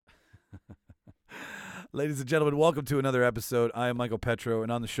Ladies and gentlemen, welcome to another episode. I am Michael Petro,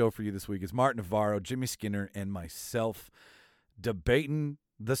 and on the show for you this week is Martin Navarro, Jimmy Skinner, and myself debating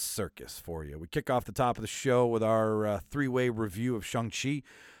the circus for you. We kick off the top of the show with our three-way review of Shang-Chi.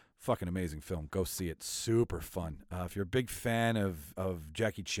 Fucking amazing film. Go see it. Super fun. If you're a big fan of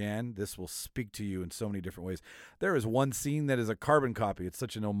Jackie Chan, this will speak to you in so many different ways. There is one scene that is a carbon copy. It's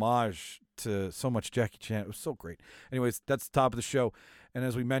such an homage to so much Jackie Chan. It was so great. Anyways, that's the top of the show. And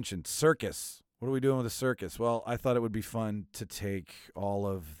as we mentioned, circus. What are we doing with the circus? Well, I thought it would be fun to take all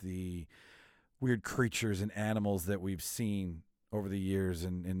of the weird creatures and animals that we've seen over the years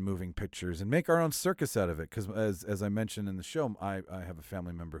in moving pictures and make our own circus out of it. Because as I mentioned in the show, I have a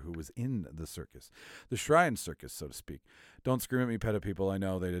family member who was in the circus, the Shrine Circus, so to speak. Don't scream at me, PETA people. I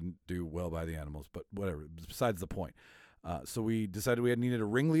know they didn't do well by the animals, but whatever. Besides the point. So we decided we needed a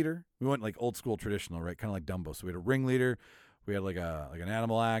ringleader. We went like old school traditional, right? Kind of like Dumbo. So we had a ringleader. We had like an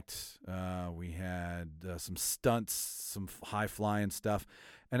animal act. We had some stunts, some high flying stuff.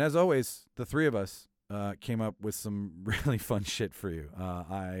 And as always, the three of us came up with some really fun shit for you.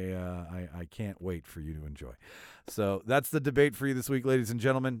 I can't wait for you to enjoy. So that's the debate for you this week, ladies and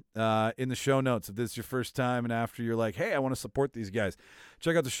gentlemen. In the show notes, if this is your first time and after you're like, hey, I want to support these guys,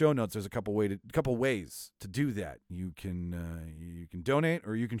 check out the show notes. There's a couple ways to do that. You can donate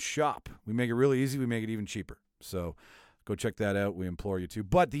or you can shop. We make it really easy. We make it even cheaper. So go check that out. We implore you to.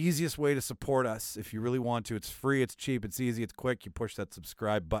 But the easiest way to support us, if you really want to, it's free, it's cheap, it's easy, it's quick. You push that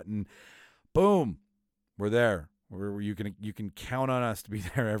subscribe button. Boom. We're there. You can count on us to be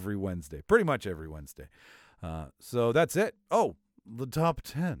there every Wednesday, pretty much every Wednesday. So that's it. Oh, the top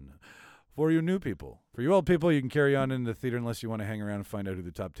 10 for you new people. For you old people, you can carry on into the theater unless you want to hang around and find out who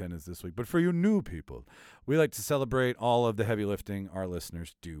the top 10 is this week. But for you new people, we like to celebrate all of the heavy lifting our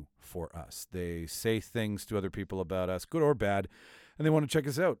listeners do for us. They say things to other people about us, good or bad, and they want to check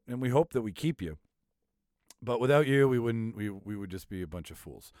us out. And we hope that we keep you. But without you, we would just be a bunch of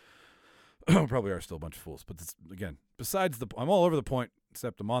fools. Probably are still a bunch of fools. But this, again, I'm all over the point,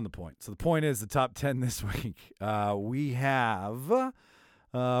 except I'm on the point. So the point is the top 10 this week. We have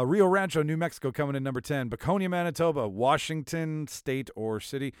Rio Rancho, New Mexico coming in number 10. Baconia, Manitoba, Washington State or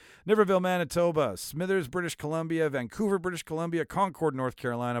City. Niverville, Manitoba. Smithers, British Columbia. Vancouver, British Columbia. Concord, North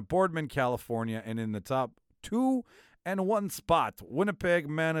Carolina. Boardman, California. And in the top 2 and 1 spot, Winnipeg,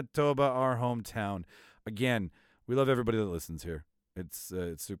 Manitoba, our hometown. Again, we love everybody that listens here. It's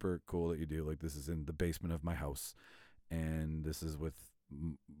super cool that you do. Like, this is in the basement of my house, and this is with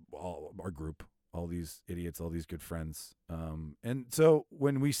all our group, all these idiots, all these good friends. And so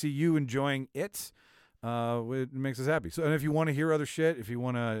when we see you enjoying it makes us happy. So, and if you want to hear other shit,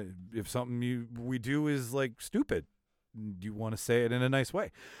 if something we do is like stupid, you want to say it in a nice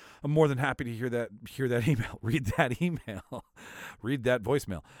way, I'm more than happy to hear that email, read that email, read that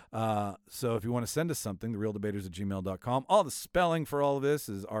voicemail. So if you want to send us something, therealdebaters@gmail.com. All the spelling for all of this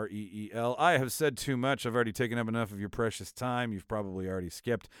is REEL. I have said too much. I've already taken up enough of your precious time. You've probably already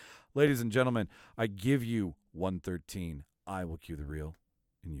skipped. Ladies and gentlemen, I give you 113. I will cue the reel,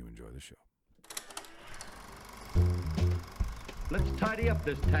 and you enjoy the show. Let's tidy up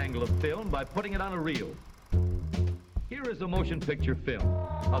this tangle of film by putting it on a reel. Here is a motion picture film,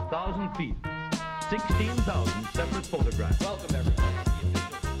 1,000 feet, 16,000 separate photographs. Welcome, everybody, to the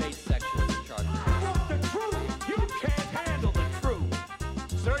official space section of the chart. What's the truth? You can't handle the truth.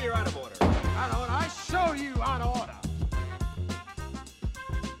 Sir, you're out of order. Out of order? I show you out of order.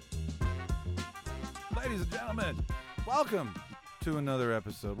 Ladies and gentlemen, welcome to another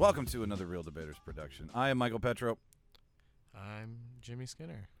episode. Welcome to another Real Debaters production. I am Michael Petro. I'm Jimmy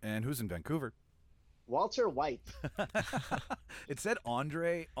Skinner. And who's in Vancouver? Walter White. It said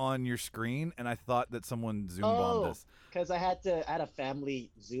Andre on your screen, and I thought that someone Zoom bombed us. Because I had a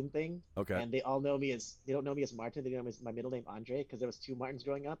family Zoom thing. Okay. And they don't know me as Martin. They know me as my middle name Andre because there was 2 Martins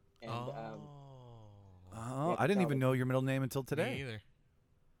growing up. And Oh, I didn't even know your middle name until today. Me either.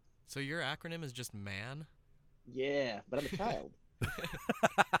 So your acronym is just MAN? yeah, but I'm a child.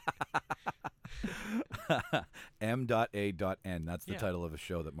 M.A.N. That's the Yeah. title of a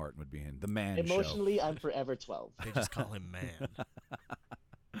show that Martin would be in. The Man Emotionally, Show. I'm forever 12. They just call him Man.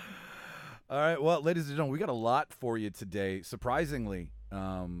 All right. Well, ladies and gentlemen, we got a lot for you today. Surprisingly,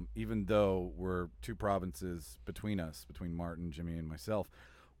 even though we're 2 provinces between us, between Martin, Jimmy, and myself,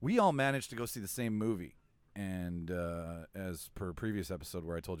 we all managed to go see the same movie. And as per a previous episode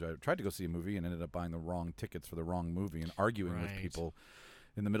where I told you I tried to go see a movie and ended up buying the wrong tickets for the wrong movie and arguing with Right. people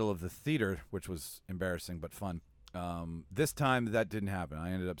in the middle of the theater, which was embarrassing but fun. This time that didn't happen.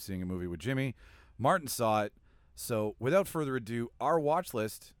 I ended up seeing a movie with Jimmy. Martin saw it. So without further ado, our watch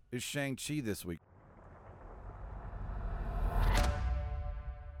list is Shang-Chi this week.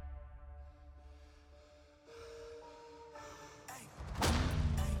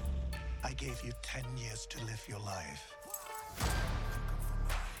 I gave you 10 years to live your life.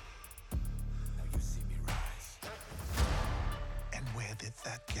 Now you see me rise. And where did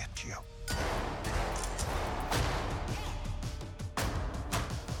that get you?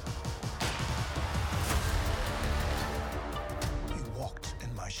 You walked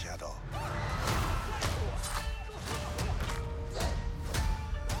in my shadow.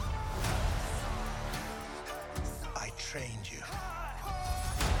 I trained you.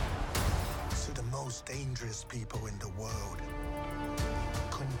 So the most dangerous people in the world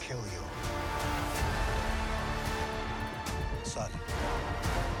couldn't kill you. Son,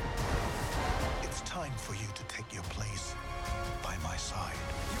 it's time for you to take your place by my side.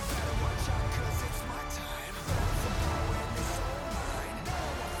 You better watch out, 'cause it's my time.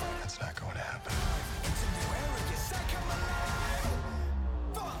 That's not going to happen. It's a new era, yes, I come alive.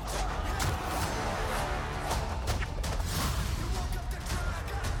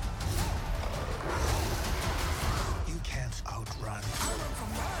 You can't outrun who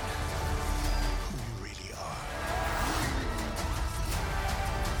you really are.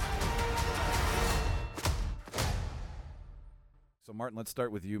 So, Martin, let's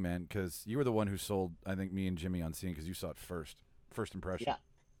start with you, man, because you were the one who sold, I think, me and Jimmy on seeing because you saw it first. First impression. Yeah.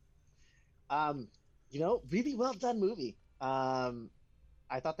 Really well done movie.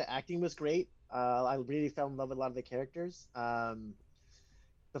 I thought the acting was great. I really fell in love with a lot of the characters.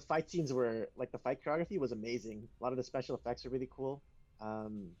 The fight scenes were the fight choreography was amazing. A lot of the special effects are really cool. I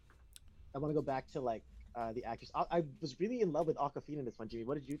want to go back to the actors. I was really in love with Awkwafina in this one, Jimmy.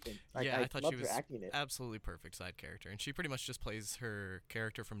 What did you think? Yeah, I thought loved she was her acting in it. absolutely perfect side character, and she pretty much just plays her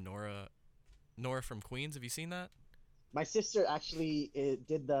character from Nora from Queens. Have you seen that? My sister actually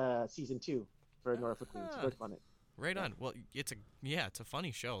did the season 2 for Nora for Queens. She worked on it. Right on. Well, it's a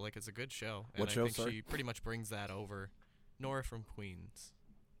funny show. Like, it's a good show. And What I show, think sorry? she pretty much brings that over. Nora from Queens.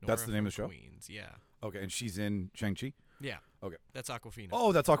 That's the name from of the show? Queens, yeah. Okay, and she's in Shang-Chi? Yeah. Okay. That's Awkwafina.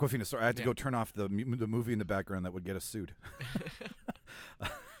 Oh, that's Awkwafina. Sorry, I had to Yeah. go turn off the movie in the background that would get us sued.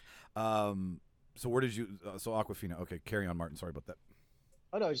 So where did you? So Awkwafina. Okay, carry on, Martin. Sorry about that.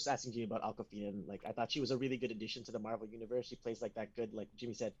 Oh no, I was just asking you about Awkwafina. And, I thought she was a really good addition to the Marvel universe. She plays that good, like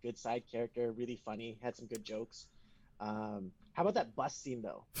Jimmy said, good side character, really funny, had some good jokes. How about that bus scene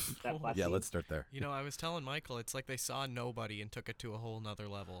though? That bus Yeah, scene. let's start there. You know, I was telling Michael, it's like they saw nobody and took it to a whole nother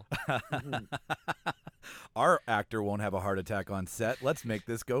level. Our actor won't have a heart attack on set. Let's make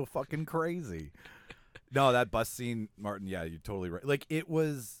this go fucking crazy. No, that bus scene, Martin, yeah, you're totally right.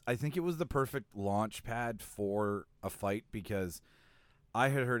 I think it was the perfect launch pad for a fight because I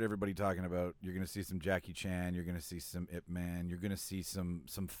had heard everybody talking about you're going to see some Jackie Chan, you're going to see some Ip Man, you're going to see some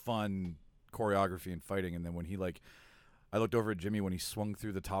fun choreography and fighting. And then when I looked over at Jimmy when he swung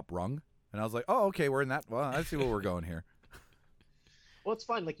through the top rung, and I was like, oh, okay, we're in that. Well, I see where we're going here. Well, it's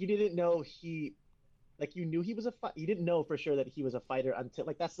fun. You didn't know you knew he was you didn't know for sure that he was a fighter until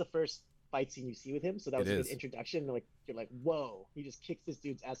that's the first fight scene you see with him. So that was a good introduction. You're like, whoa, he just kicks this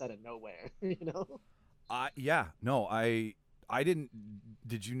dude's ass out of nowhere. Yeah, no, I didn't.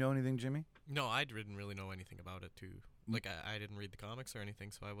 Did you know anything, Jimmy? No, I didn't really know anything about it, too. I didn't read the comics or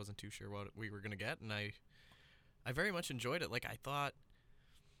anything, so I wasn't too sure what we were going to get, and I very much enjoyed it. I thought...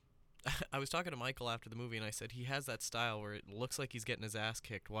 I was talking to Michael after the movie, and I said he has that style where it looks like he's getting his ass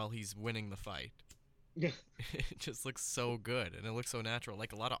kicked while he's winning the fight. Yeah. It just looks so good, and it looks so natural.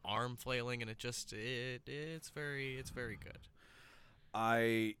 A lot of arm flailing, and it's very good.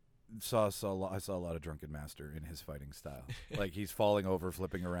 I saw a lot of Drunken Master in his fighting style. He's falling over,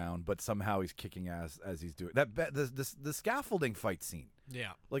 flipping around, but somehow he's kicking ass as he's doing that. The scaffolding fight scene.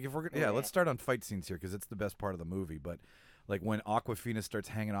 Yeah. If we're let's start on fight scenes here because it's the best part of the movie. But when Awkwafina starts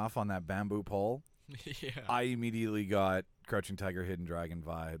hanging off on that bamboo pole, Yeah. I immediately got Crouching Tiger, Hidden Dragon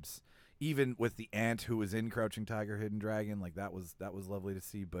vibes. Even with the ant who was in Crouching Tiger, Hidden Dragon, that was lovely to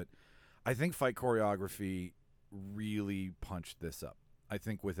see. But I think fight choreography really punched this up. I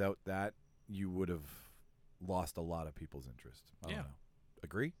think without that, you would have lost a lot of people's interest. I don't know.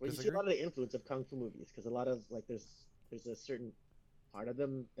 Agree? Well, you see a lot of the influence of kung fu movies because a lot of there's a certain part of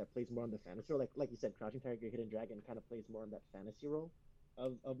them that plays more on the fantasy role. Like you said, Crouching Tiger, Hidden Dragon kind of plays more on that fantasy role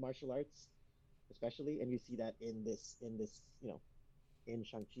of martial arts, especially, and you see that in this in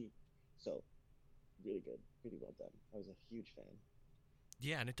Shang-Chi. So really good, really well done. I was a huge fan.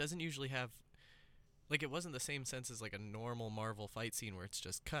 Yeah, and it doesn't usually have... it wasn't the same sense as a normal Marvel fight scene where it's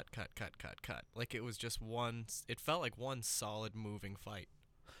just cut, cut, cut, cut, cut. It was just one... It felt like one solid moving fight.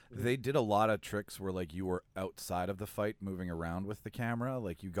 They did a lot of tricks where you were outside of the fight moving around with the camera.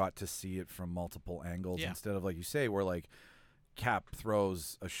 You got to see it from multiple angles instead of you say where Cap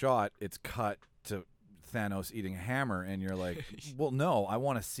throws a shot, it's cut to Thanos eating a hammer, and you're like, well, no, I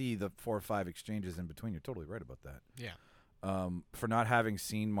want to see the 4 or 5 exchanges in between. You're totally right about that. Yeah. For not having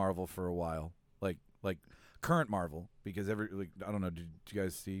seen Marvel for a while, like current Marvel, because I don't know, did you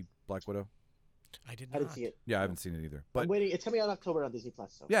guys see Black Widow? I did I not. didn't see it. Yeah, I haven't seen it either. But I'm waiting. It's coming out in October on Disney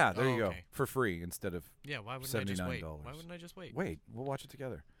Plus. So. yeah, there Oh, you go, okay. for free instead of Yeah, why wouldn't I just wait? $79. Why wouldn't I just wait? Wait, we'll watch it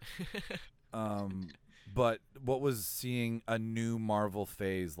together. But what was seeing a new Marvel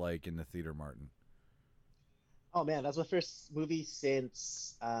phase like in the theater, Martin? Oh man, that's my first movie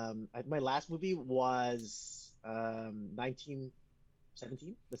since my last movie was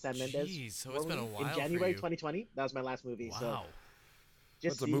 1917, the Sam Mendes. Jeez, so war it's been a movie. while in for January you. 2020. That was my last movie. So Wow.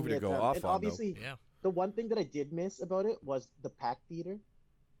 just That's a movie to seeing go it, off and on, though. obviously, Yeah. the one thing that I did miss about it was the packed theater,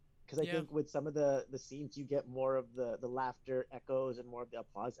 because I Yeah. think with some of the scenes you get more of the laughter echoes and more of the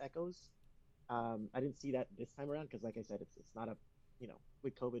applause echoes. I didn't see that this time around because, like I said, it's not a,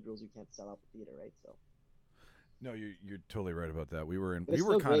 with COVID rules you can't sell out the theater, right? So No, you're totally right about that. We were But it's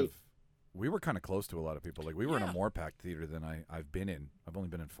still kind of close to a lot of people. Like we were in a Yeah. more packed theater than I've been in. I've only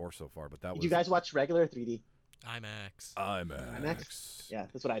been in 4 so far, but that did was you guys watch regular or 3D? IMAX. IMAX. Yeah,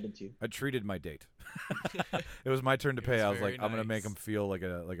 that's what I did too. I treated my date. It was my turn to It pay. was I was like, very I'm gonna make nice. him feel like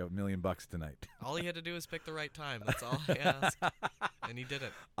a $1 million tonight. All he had to do was pick the right time. That's all I asked. And he did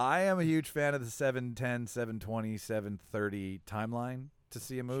it. I am a huge fan of the 7:10, 7:20, 7:30 timeline to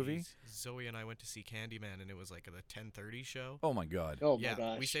see a movie. Jeez. Zoe and I went to see Candyman, and it was like a 10:30 show. Oh my god. Oh my yeah,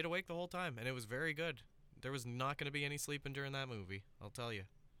 gosh. we stayed awake the whole time, and it was very good. There was not going to be any sleeping during that movie. I'll tell you.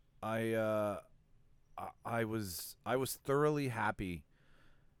 I was thoroughly happy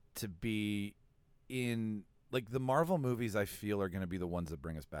to be in, like, the Marvel movies. I feel are going to be the ones that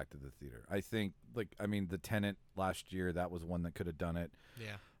bring us back to the theater. I think, the Tenet last year, that was one that could have done it.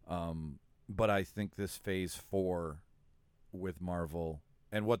 Yeah. But I think this Phase 4 with Marvel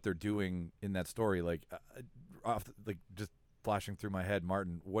and what they're doing in that story, just flashing through my head,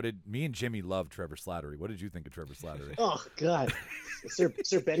 Martin, me and Jimmy love Trevor Slattery. What did you think of Trevor Slattery? Oh God, Sir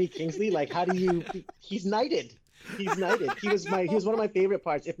Benny Kingsley. Like, how do you? He's knighted. He's knighted. He was one of my favorite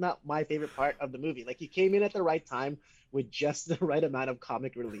parts, if not my favorite part of the movie. Like, he came in at the right time with just the right amount of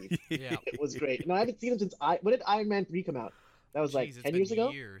comic relief. Yeah. It was great. No, I haven't seen him since when did Iron Man 3 come out? That was like Jeez, it's 10 been years ago.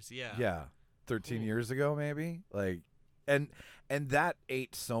 Years, yeah. Yeah, 13 Cool. years ago, maybe. And that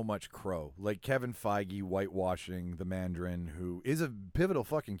ate so much crow. Like Kevin Feige whitewashing the Mandarin, who is a pivotal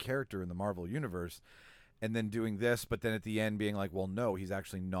fucking character in the Marvel universe, and then doing this, but then at the end being like, well, no, he's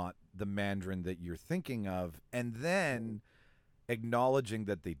actually not the Mandarin that you're thinking of, and then acknowledging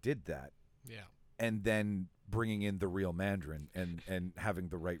that they did that, Yeah. and then bringing in the real Mandarin and having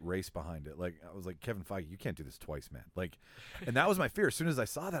the right race behind it. Like, I was like, Kevin Feige, you can't do this twice, man. Like, and that was my fear. As soon as I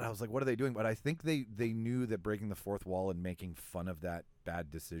saw that, I was like, what are they doing? But I think they knew that breaking the fourth wall and making fun of that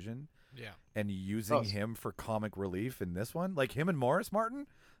bad decision Yeah. and using him for comic relief in this one, like him and Morris Martin,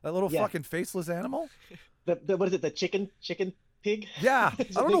 that little Yeah. fucking faceless animal. The what is it? The chicken pig? Yeah, I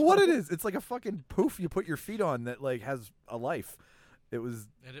It's a don't know big what one. it is. It's like a fucking poof you put your feet on that like has a life. It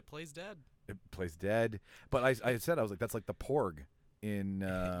And it plays dead. plays dead. But I said, I was like, that's like the Porg in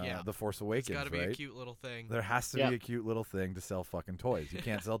Yeah. The Force It's Awakens, got to be right? a cute little thing. There has to Yeah. be a cute little thing to sell fucking toys. You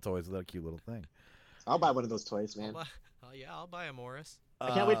can't sell toys without a cute little thing. I'll buy one of those toys, I'll man. buy, I'll buy a Morris.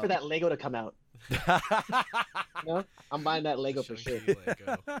 I can't wait for that Lego to come out. You know? I'm buying that Lego for sure.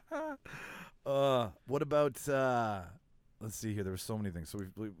 Shang-Chi Lego. What about let's see here. There were so many things. So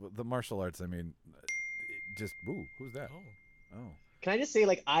the martial arts. I mean, just who's that? Oh. Oh, Can I just say,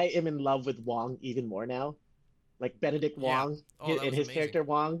 like, I am in love with Wong even more now. Like Benedict Yeah. Wong Oh, that and was his amazing. character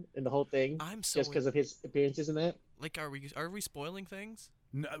Wong and the whole thing, I'm so just because of his appearances in that. like, are we spoiling things?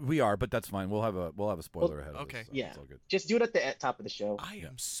 no, we are, but that's fine. We'll have a spoiler ahead. Of okay. this, so Yeah. it's all good. Just do it at the top of the show. I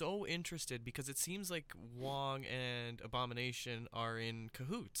am so interested because it seems like Wong and Abomination are in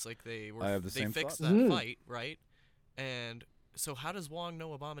cahoots. Like they were. I have the they same fixed thought. that Mm. fight, right? And so, how does Wong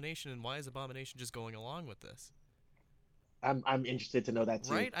know Abomination, and why is Abomination just going along with this? I'm interested to know that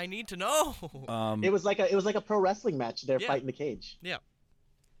too. Right? I need to know. It was like a pro wrestling match. They're Yeah. fighting the cage. Yeah.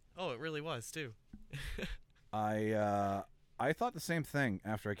 Oh, it really was too. I thought the same thing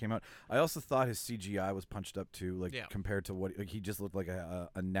after I came out. I also thought his CGI was punched up too, like Yeah. compared to what he just looked like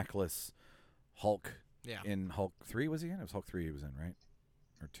a necklace Hulk Yeah. in Hulk 3. Was he in? It was Hulk 3 he was in, right?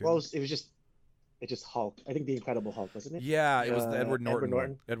 Or 2? Well, it was just Hulk. I think the Incredible Hulk, wasn't it? Yeah, it was the Uh, Edward Norton. Edward Norton?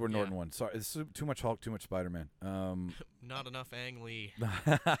 One. Edward Yeah. Norton one. Sorry, it's too much Hulk, too much Spider-Man. Not enough Ang Lee.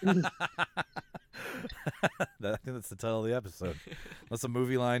 I think that's the title of the episode. Unless a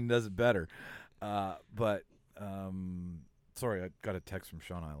movie line does it better. But sorry, I got a text from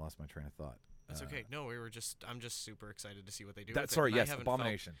Shauna. I lost my train of thought. That's okay. No, I'm just super excited to see what they do. That's with it. sorry. and I Yes, haven't felt-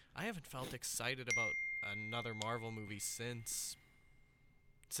 Abomination. I haven't felt excited about another Marvel movie since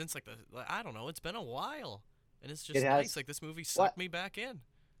like I don't know, it's been a while, and it's just It nice. has. Like this movie sucked me back in.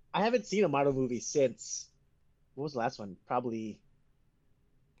 I haven't seen a Marvel movie since. What was the last one? Probably.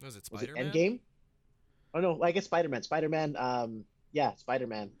 Was it Was it Spider-Man? Endgame? Oh no, I guess Spider-Man. Spider-Man. Yeah,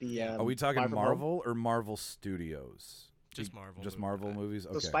 Spider-Man. The Yeah. Are we talking Far From Home. Marvel or Marvel Studios? Just Marvel. Just movie. Marvel movies.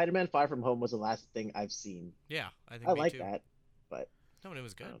 So Okay. Spider-Man: Far From Home was the last thing I've seen. Yeah, I think I me like too. that, but No, and it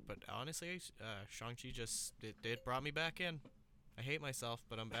was good. But honestly, Shang-Chi it brought me back in. I hate myself,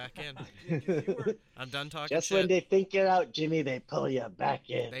 but I'm back in. I'm done talking just shit. when they think you're out, Jimmy, they pull you back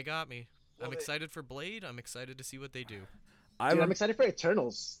in. They got me. I'm excited for Blade. I'm excited to see what they do. Dude, I'm excited for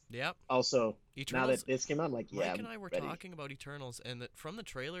Eternals. Yep. Also, now Eternals. that this came out, I'm like, yeah, Mike and I were ready. talking about Eternals, and from the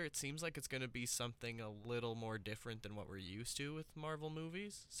trailer, it seems like it's going to be something a little more different than what we're used to with Marvel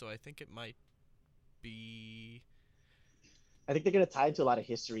movies. So I think it might be. I think they're gonna tie into a lot of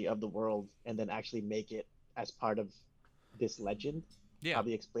history of the world, and then actually make it as part of this legend. Yeah.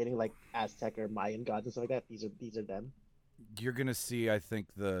 Probably explaining like Aztec or Mayan gods and stuff like that. These are them. You're gonna see, I think,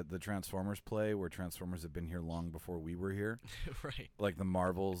 the Transformers play where Transformers have been here long before we were here. Right. Like the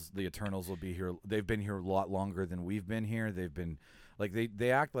Marvels, the Eternals will be here. They've been here a lot longer than we've been here. They've been like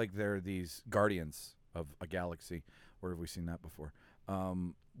they act like they're these guardians of a galaxy. Where have we seen that before?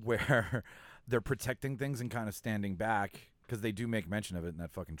 Where they're protecting things and kind of standing back. Because they do make mention of it in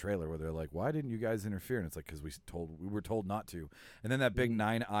that fucking trailer where they're like, why didn't you guys interfere? And it's like, because we were told not to. And then that big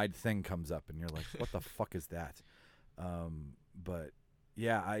nine-eyed thing comes up and you're like, what the fuck is that? But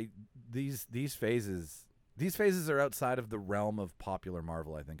yeah, these phases are outside of the realm of popular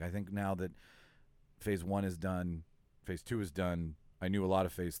Marvel, I think now that phase 1 is done, phase 2 is done. I knew a lot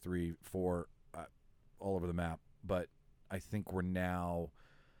of phase 3, 4, all over the map, but I think we're now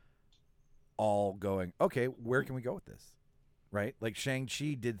all going, okay, where can we go with this? Right? Like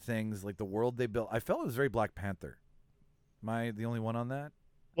Shang-Chi did things like the world they built. I felt it was very Black Panther. Am I the only one on that?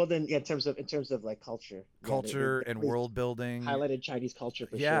 Well, then, yeah, in terms of like culture, Culture they and world building. highlighted Chinese culture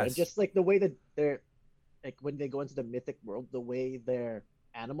for sure, Yes. and just like the way that they're like when they go into the mythic world, the way their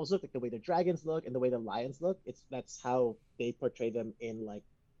animals look, like the way their dragons look, and the way the lions look. That's how they portray them in like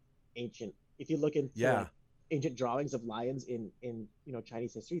ancient. If you look into Yeah. like, ancient drawings of lions in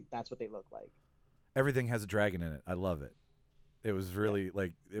Chinese history, that's what they look like. Everything has a dragon in it. I love it. It was really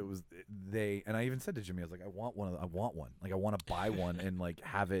like and I even said to Jimmy, I was like, I want one. Like I want to buy one and like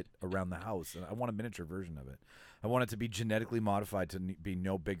have it around the house. And I want a miniature version of it. I want it to be genetically modified to be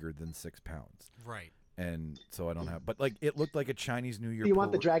no bigger than 6 pounds. Right. And so I don't have, but like it looked like a Chinese New Year. You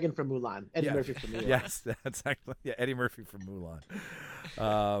want the dragon from Mulan, Eddie Yeah. Murphy from Mulan. Yes, that's actually Eddie Murphy from Mulan.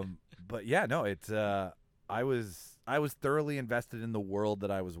 But yeah, no, I was thoroughly invested in the world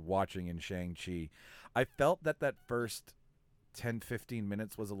that I was watching in Shang-Chi. I felt that first 10-15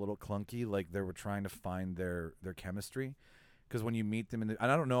 minutes was a little clunky, like they were trying to find their chemistry, because when you meet them and I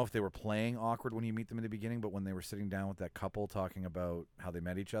don't know if they were playing awkward when you meet them in the beginning, but when they were sitting down with that couple talking about how they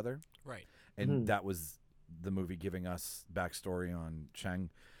met each other, Right. and that was the movie giving us backstory on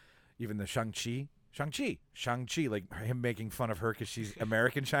even the Shang-Chi, like him making fun of her because she's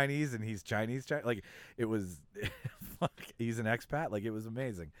American Chinese and he's Chinese. Like it was, he's an expat. Like it was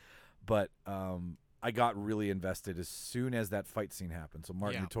amazing, but I got really invested as soon as that fight scene happened. So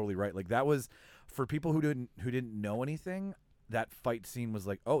Martin, Yeah. you're totally right. Like that was for people who didn't know anything. That fight scene was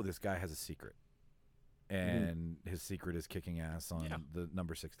like, oh, this guy has a secret, and his secret is kicking ass on the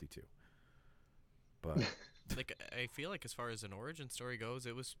number 62. But Like I feel like as far as an origin story goes,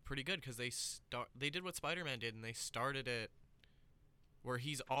 it was pretty good because they did what Spider-Man did, and they started it where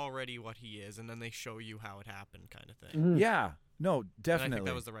he's already what he is, and then they show you how it happened, kind of thing. yeah, no, And I definitely. think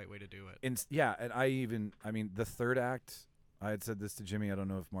that was the right way to do it. And I mean, the third act, I had said this to Jimmy. I don't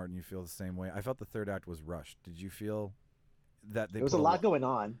know if Martin, you feel the same way. I felt the third act was rushed. Did you feel that There was a lot going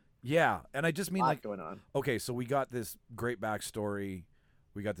on. Yeah, and I just mean like, going on. okay, so we got this great backstory,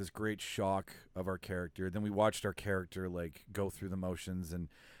 we got this great shock of our character. Then we watched our character like go through the motions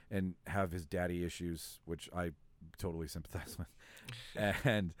and have his daddy issues, which I totally sympathize with,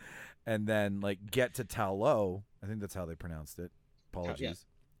 and then like get to Ta Lo. I think that's how they pronounced it. Apologies.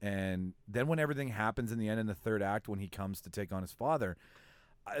 And then when everything happens in the end in the third act, when he comes to take on his father,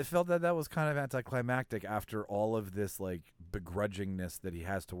 I felt that was kind of anticlimactic after all of this like begrudgingness that he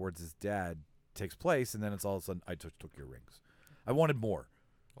has towards his dad takes place, and then it's all of a sudden, I took your rings. I wanted more.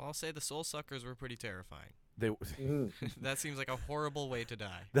 Well, I'll say the Soul Suckers were pretty terrifying. They That seems like a horrible way to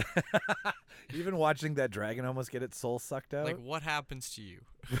die. even watching that dragon almost get its soul sucked out. Like, what happens to you?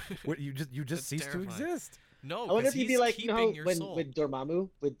 What, you just That's cease terrifying. to exist. No, I wonder because if you'd he's be like, keeping your when soul. with Dormammu,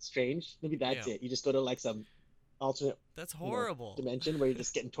 with Strange, maybe that's Yeah. it. You just go to like some alternate That's horrible. dimension where you're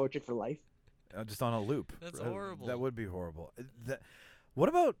just getting tortured for life. just on a loop. That's That horrible. would be horrible. What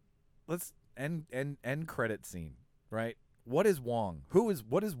about let's end credit scene, right? What is Wong?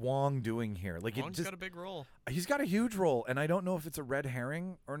 What is Wong doing here? Like Wong's it just got a big role. he's got a huge role, and I don't know if it's a red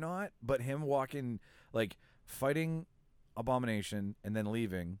herring or not, but him walking, like, fighting Abomination and then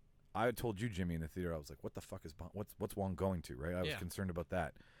leaving. I told you, Jimmy, in the theater, I was like, what the fuck is what's Wong going to, right? I was Yeah. concerned about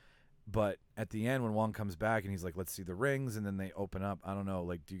that. But at the end, when Wong comes back and he's like, let's see the rings, and then they open up, I don't know,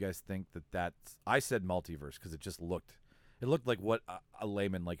 like, do you guys think that's, I said multiverse because it looked like what a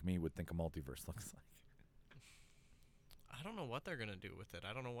layman like me would think a multiverse looks like. I don't know what they're gonna do with it.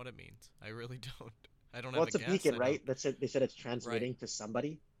 I don't know what it means. I really don't. I don't Well, have it's a a guess. beacon, I right? They said it's transmitting to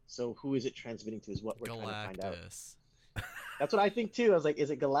somebody. So who is it transmitting to? Is what we're don't. trying to find out. Galactus. That's what I think too. I was like, is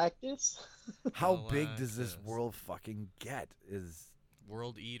it Galactus? How big does this Galactus. world fucking get?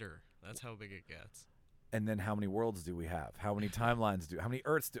 World Eater. That's how big it gets. And then how many worlds do we have? How many timelines how many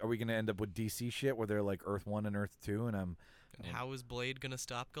Earths are we going to end up with DC shit where they're like Earth 1 and Earth 2 and I'm And how is Blade gonna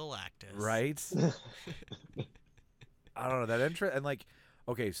stop Galactus? right? I don't know that interest and like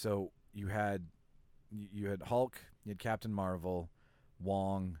okay, so you had Hulk, you had Captain Marvel,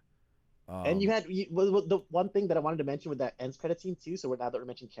 Wong, And you had the one thing that I wanted to mention with that ends credit scene too. So now that we're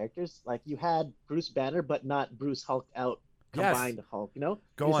mentioning characters, like you had Bruce Banner, but not Bruce Hulk out Yes. combined Hulk. You know,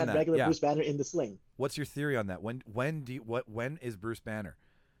 Go you just on had that, regular yeah. Bruce Banner in the sling. What's your theory on that? When is Bruce Banner?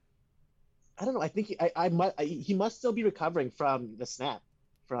 I don't know. I think he must still be recovering from the snap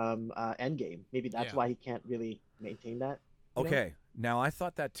from Endgame. Maybe that's Yeah. why he can't really maintain that. you know? Okay, now I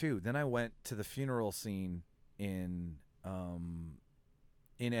thought that too. Then I went to the funeral scene in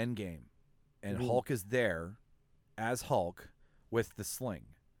Endgame, and Mhm. Hulk is there as Hulk with the sling.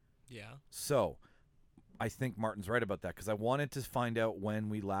 Yeah. So I think Martin's right about that because I wanted to find out when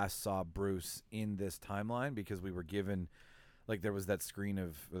we last saw Bruce in this timeline because we were given, like, there was that screen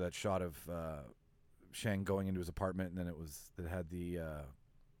or that shot of Shang going into his apartment, and then it had the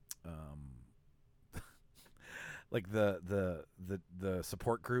like the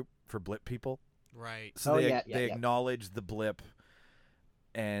support group for blip people. Right. So Oh, they yeah, they yeah. acknowledge the blip,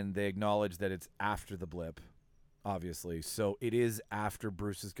 and they acknowledge that it's after the blip, obviously. So it is after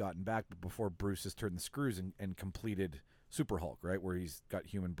Bruce has gotten back, but before Bruce has turned the screws and completed Super Hulk, right, where he's got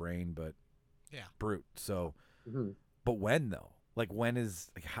human brain but Yeah. brute. So, Mhm. but when though? Like when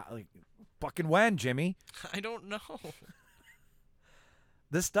is fucking when, Jimmy? I don't know.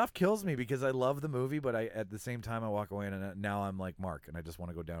 This stuff kills me because I love the movie, but at the same time I walk away and now I'm like Mark, and I just want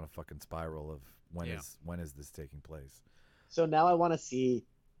to go down a fucking spiral of when Yeah. is this taking place? So now I want to see,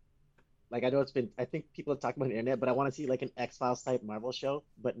 like I know I think people have talked about it on the internet, but I want to see like an X-Files type Marvel show,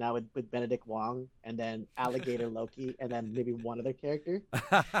 but now with Benedict Wong and then Alligator Loki and then maybe one other character,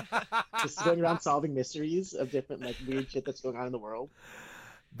 just going around solving mysteries of different like weird shit that's going on in the world.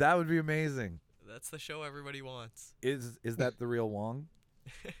 That would be amazing. That's the show everybody wants. Is that the real Wong?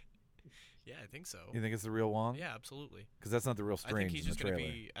 Yeah, I think so. You think it's the real Wong? Yeah, absolutely. Because that's not the real I Strange think he's in the just gonna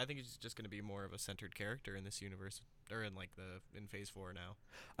trailer. be. I think he's just gonna be more of a centered character in this universe, or in like in Phase 4 now.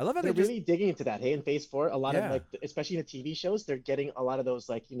 I love how They're they just really digging into that. Hey, in Phase 4, a lot Yeah. of like, especially in the TV shows, they're getting a lot of those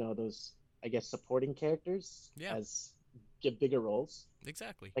like those I guess supporting characters Yeah. as get bigger roles.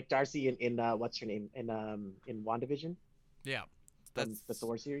 Exactly. Like Darcy in what's her name in WandaVision Yeah. from That's the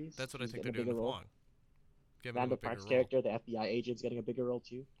Thor series. That's what I She's think they're getting a doing with bigger role. Wong. Giving him a Randall bigger Park's role. character, the FBI agent's getting a bigger role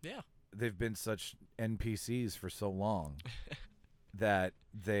too. Yeah. they've been such NPCs for so long that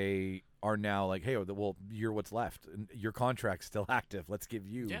they are now like, hey, well, you're what's left. And your contract's still active. Let's give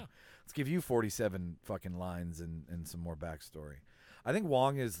you 47 fucking lines and some more backstory. I think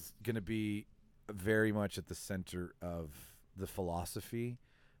Wong is going to be very much at the center of the philosophy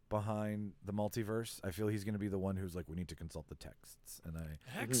behind the multiverse. I feel he's going to be the one who's like, we need to consult the texts, and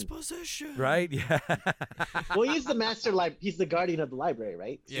Exposition. right, yeah, Well, he's the master he's the guardian of the library,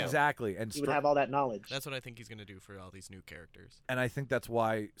 right? Yeah. exactly, and He would have all that knowledge. That's what I think he's gonna do for all these new characters. And I think that's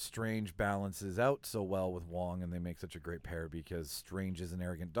why Strange balances out so well with Wong, and they make such a great pair because Strange is an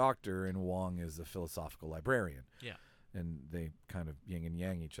arrogant doctor and Wong is a philosophical librarian. Yeah. And they kind of yin and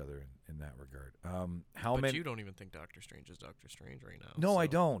yang each other in that regard. But you don't even think Doctor Strange is Doctor Strange right now. No, I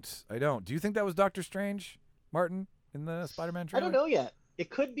so- don't. Do you think that was Doctor Strange, Martin, in the Spider-Man I trailer? don't know yet. It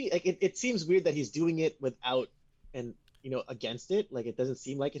could be like it seems weird that he's doing it without and against it. Like it doesn't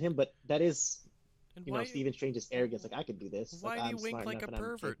seem like it him, but that is And you know why, Stephen Strange's arrogance. Like I could do this. why like, do I'm you wink smart like enough a and I'm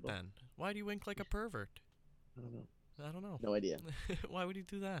pervert capable. then? Why do you wink like a pervert? I don't know. I don't know. No idea. Why would he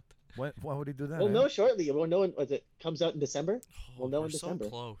do that? Why would he do that? We'll eh? know shortly. We'll know was it comes out in December. Oh, We'll know we're in December. so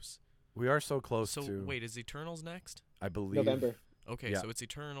close. We are so close So to. wait, is Eternals next? I believe November. Okay, Yeah. so it's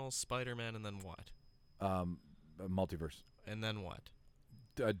Eternals, Spider-Man, and then what? Multiverse. And then what?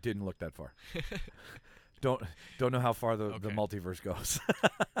 didn't look that far. Don't know how far the Okay. multiverse goes.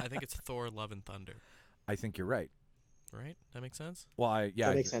 I think it's Thor: Love and Thunder. I think you're right. Right? That makes sense. Well,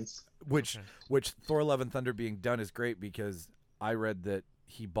 That makes sense. Which Okay. Thor: Love and Thunder being done is great because I read that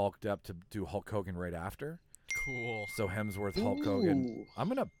he bulked up to do Hulk Hogan right after. Cool. So Hemsworth, Hulk Hogan. Ooh. I'm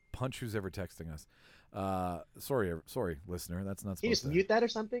gonna punch who's ever texting us. Sorry, listener. That's not Can you supposed just to. mute that or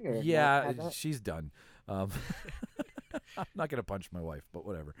something? Or not Yeah, have that? she's done. I'm not gonna punch my wife, but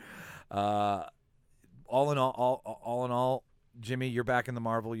whatever. All in all, Jimmy, you're back in the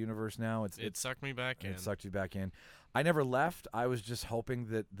Marvel universe now. It sucked me back in. It sucked you back in. I never left. I was just hoping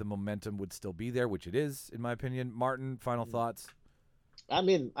that the momentum would still be there, which it is, in my opinion. Martin, final thoughts? I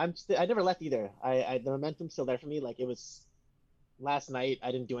mean, I never left either. The momentum's still there for me. Like it was last night.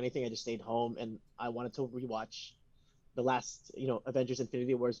 I didn't do anything. I just stayed home, and I wanted to rewatch the last, Avengers: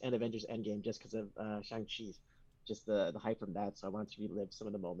 Infinity Wars and Avengers: Endgame, just because of Shang-Chi, just the hype from that. So I wanted to relive some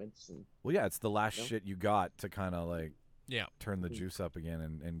of the moments. And Well, yeah, it's the last Nope. shit you got to kind of like Yeah. turn the juice up again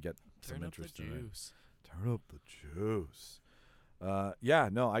and get Turn some up the interest in it. juice. Turn up the juice. Yeah,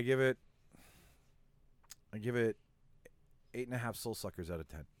 no, I give it 8.5 soul suckers out of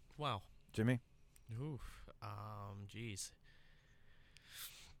 10. Wow. Jimmy? Oof. Jeez.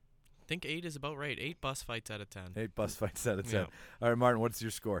 I think 8 is about right. 8 bus fights out of 10. 8 bus fights out of 10. Yeah. All right, Martin, what's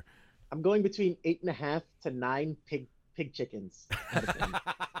your score? I'm going between 8.5 to 9 pig chickens. out of 10.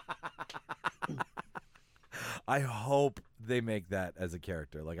 I hope they make that as a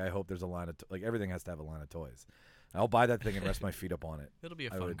character. Like, I hope there's a line of everything has to have a line of toys. I'll buy that thing and rest my feet up on it. It'll be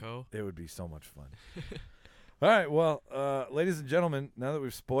a I would- Funko. It would be so much fun. All right, well, ladies and gentlemen, now that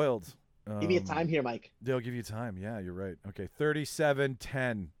we've spoiled, Give me a time here, Mike. they'll give you time. Yeah, you're right. Okay,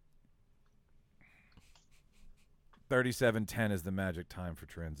 37:10. 37:10 is the magic time for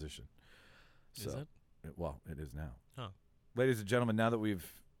transition. Is So, it? Well, it is now. Oh. Ladies and gentlemen, now that we've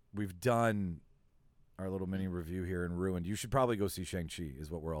done our little mini review here in Ruined, you should probably go see Shang-Chi, is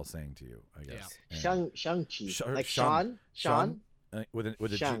what we're all saying to you, I guess. And- Shang-Chi. Sh- Like Sean? Sean? with a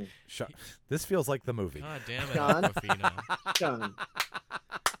G. Shang. This feels like the movie. God damn it, Sean? Aquafina. Shang.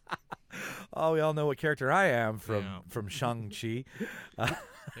 Oh, we all know what character I am Yeah. from Shang-Chi.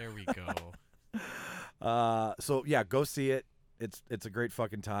 There we go. So yeah, go see it. It's a great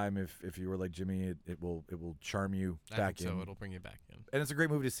fucking time. If you were like Jimmy, it will charm you I back think in. so. It'll bring you back in. And it's a great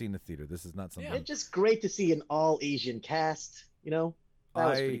movie to see in the theater. This is not something. It's just great to see an all Asian cast. That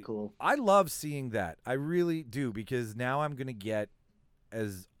was pretty cool. I love seeing that. I really do, because now I'm gonna get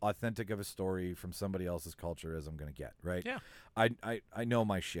as authentic of a story from somebody else's culture as I'm gonna get. Right? Yeah. I know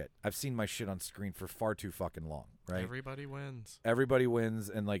my shit. I've seen my shit on screen for far too fucking long. Right? Everybody wins. Everybody wins,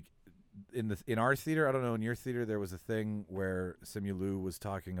 and like in our theater, I don't know, in your theater, there was a thing where Simu Liu was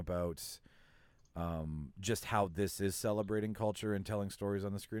talking about just how this is celebrating culture and telling stories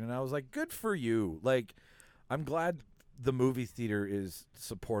on the screen, and I was like, good for you. Like, I'm glad the movie theater is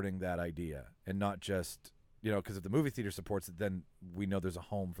supporting that idea and not just, because if the movie theater supports it, then we know there's a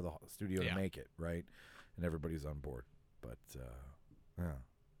home for the studio Yeah. to make it, right? And everybody's on board. But yeah,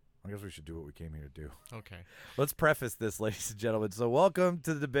 I guess we should do what we came here to do. Okay. Let's preface this, ladies and gentlemen. So welcome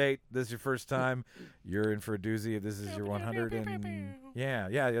to the debate. This is your first time. You're in for a doozy. If this is your 100 and yeah,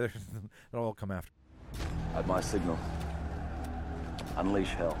 it'll all come after. At my signal, unleash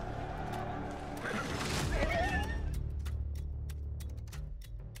hell.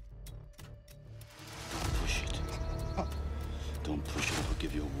 Push it. Don't push it. I'll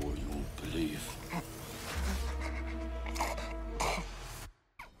give you a war you won't believe.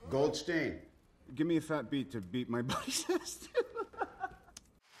 Goldstein, give me a fat beat to beat my buddy's ass.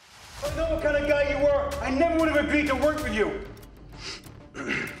 I know what kind of guy you were. I never would have agreed to work with you. Are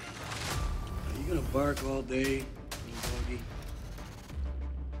you gonna bark all day, little doggy?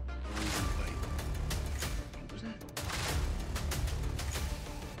 Or are you gonna bite? What was that?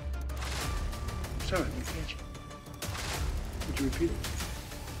 I'm sorry, I didn't catch you. Would you repeat it?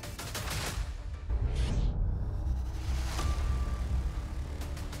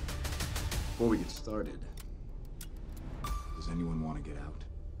 Before we get started, does anyone want to get out?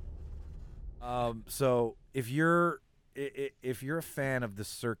 So if you're a fan of the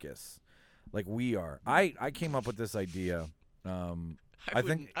circus, like we are, I came up with this idea. I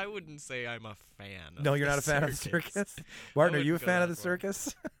think I wouldn't say I'm a fan. no, of you're the not a fan of the circus. circus. Martin, are you a wouldn't go fan of that the far.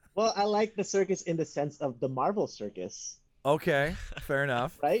 circus? Well, I like the circus in the sense of the Marvel circus, Okay, fair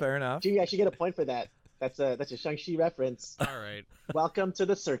enough. right? Fair enough. Jimmy, I should get a point for that. That's a Shang-Chi reference. All right. Welcome to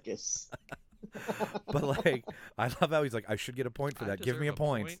the circus. But like, I love how he's like, I should get a point for I that. Give me a deserve a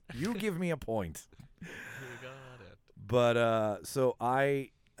point. point. You give me a point. You got it. But so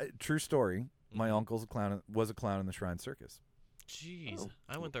true story. My Mhm. uncle's was a clown in the Shrine Circus, Jeez, Oh.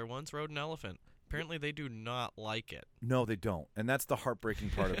 I went there once, rode an elephant. Apparently, they do not like it. No, they don't. And that's the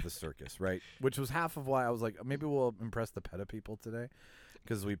heartbreaking part of the circus, right? Which was half of why I was like, maybe we'll impress the PETA people today.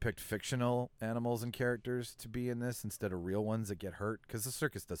 Because we picked fictional animals and characters to be in this instead of real ones that get hurt. Because the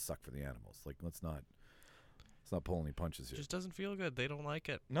circus does suck for the animals. Like, let's not pull any punches It here. just doesn't feel good. They don't like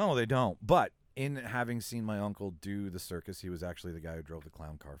it. No, they don't. But in having seen my uncle do the circus, he was actually the guy who drove the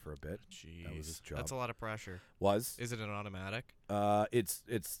clown car for a bit. Jeez, That was his job. that's a lot of pressure. Was Is it an automatic? it's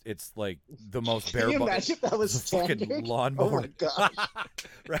like the most bare Can you bu- imagine if that was it's a fucking standard? lawnmower. Oh my god.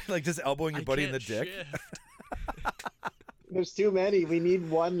 Right? Like just elbowing your I buddy in the can't dick. shift. There's too many. We need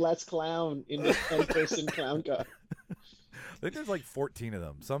one less clown in the 10-person clown car. I think there's like 14 of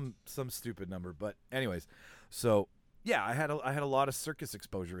them, some stupid number. But anyways, so yeah, I had a lot of circus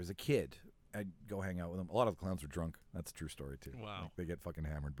exposure as a kid. I'd go hang out with them. A lot of the clowns were drunk. That's a true story too. Wow. Like, they get fucking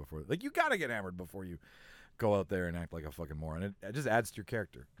hammered before. Like you gotta get hammered before you go out there and act like a fucking moron. It just adds to your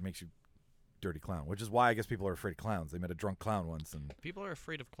character. It makes you dirty clown, which is why I guess people are afraid of clowns. They met a drunk clown once, and People are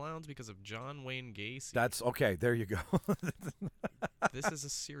afraid of clowns because of John Wayne Gacy. that's okay. There you go. This is a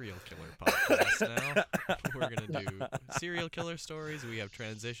serial killer podcast now. We're gonna do serial killer stories. We have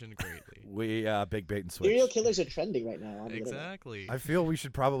transitioned greatly. We big bait and switch. Serial killers are trending right now on the internet. Exactly. I feel we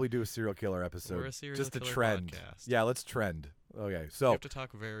should probably do a serial killer episode. We're a serial just to killer trend. podcast. Yeah, let's trend. Okay, You so have to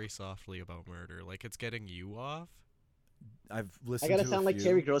talk very softly about murder, like it's getting you off. I've I listened gotta to sound a like few.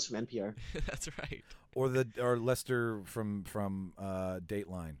 Terry Gross from NPR. That's right. or Lester from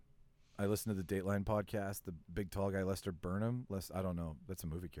Dateline. I listened to the Dateline podcast. The big tall guy Lester Burnham. I don't know. That's a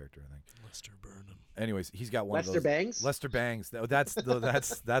movie character, I think. Lester Burnham. Anyways, he's got one Lester of those. Bangs? Lester Bangs.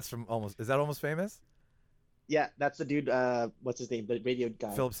 That's from Almost. Is that Almost Famous? Yeah, that's the dude. What's his name? The radio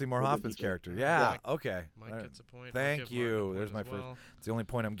guy. Philip Seymour Radio Hoffman's DJ. character. Yeah. Yeah. Okay. Mike All right. gets a point. I'll Thank give Martin a you. point There's as my first. well. It's the only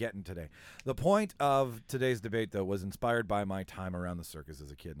point I'm getting today. The point of today's debate, though, was inspired by my time around the circus as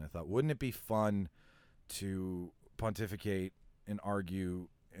a kid, and I thought, wouldn't it be fun to pontificate and argue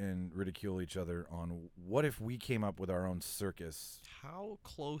and ridicule each other on what if we came up with our own circus? How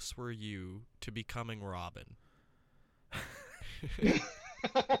close were you to becoming Robin?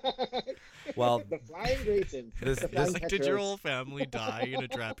 Well, the Flying Graysons. this- the this- Flying Like, did your Petros. whole family die in a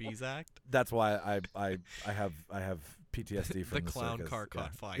trapeze act? That's why I have PTSD from The the clown circus. car Yeah.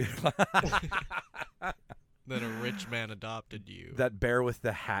 caught fire. Then a rich man adopted you. That bear with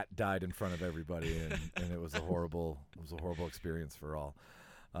the hat died in front of everybody, and it was a horrible experience for all.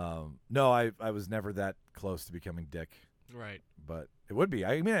 No, I was never that close to becoming Dick, Right. but it would be.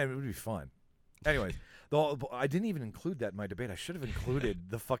 I mean, it would be fun. Anyways, I didn't even include that in my debate. I should have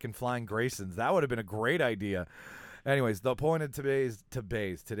included the fucking Flying Graysons. That would have been a great idea. Anyways, the point of today's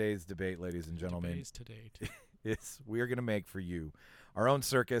debate, ladies and gentlemen, Debates to date. is we are going to make for you our own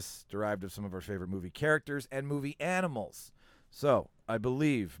circus derived of some of our favorite movie characters and movie animals. So I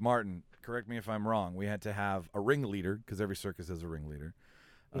believe, Martin, correct me if I'm wrong, we had to have a ringleader because every circus has a ringleader.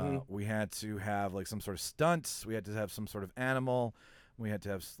 We had to have like some sort of stunts. We had to have some sort of animal. We had to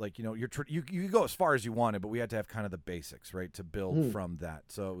have like, you know, you could go as far as you wanted, but we had to have kind of the basics, right, to build from that.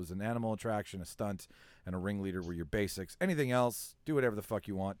 So it was an animal attraction, a stunt, and a ringleader were your basics. Anything else, do whatever the fuck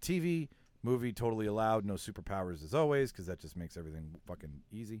you want. TV, movie, totally allowed. No superpowers as always, because that just makes everything fucking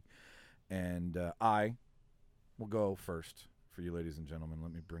easy. And I will go first for you, ladies and gentlemen.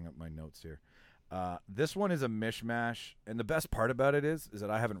 Let me bring up my notes here. This one is a mishmash, and the best part about it is that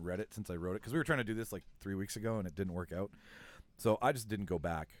I haven't read it since I wrote it, because we were trying to do this like 3 weeks ago, and it didn't work out. So I just didn't go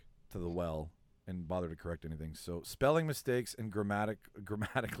back to the well and bother to correct anything. So spelling mistakes and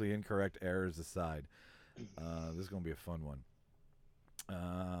grammatically incorrect errors aside, this is going to be a fun one.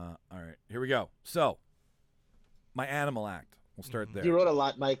 All right, here we go. So, my animal act. We'll start there. You wrote a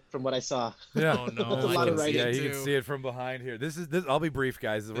lot, Mike, from what I saw. Yeah. Oh, no, That's a I lot can of see writing. Yeah, it you can too. see it from behind here. This. I'll be brief,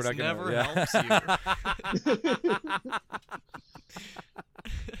 guys. This We're not gonna, never yeah. helps you.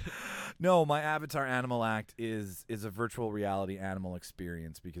 No, my Avatar Animal Act is a virtual reality animal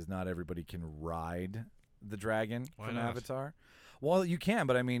experience because not everybody can ride the dragon Why from not? Avatar. Well, you can,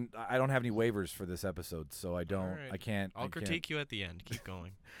 but I mean, I don't have any waivers for this episode, so I don't. right. I can't. I'll critique you at the end. Keep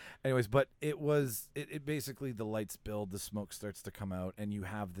going. Anyways, but it basically the lights build, the smoke starts to come out, and you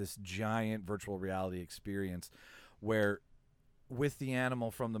have this giant virtual reality experience where with the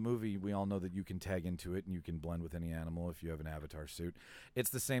animal from the movie, we all know that you can tag into it and you can blend with any animal if you have an avatar suit. It's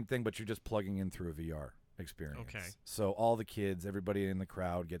the same thing, but you're just plugging in through a VR experience. Okay. So all the kids, everybody in the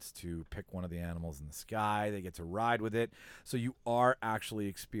crowd gets to pick one of the animals in the sky. They get to ride with it. So you are actually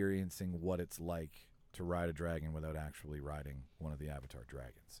experiencing what it's like to ride a dragon without actually riding one of the avatar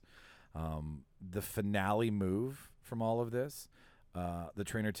dragons. The finale move from all of this, the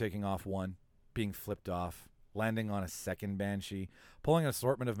trainer taking off one, being flipped off, landing on a second Banshee, pulling an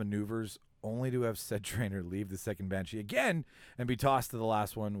assortment of maneuvers, only to have said trainer leave the second Banshee again and be tossed to the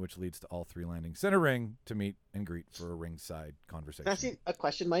last one, which leads to all three landing center ring to meet and greet for a ringside conversation. Can I ask you a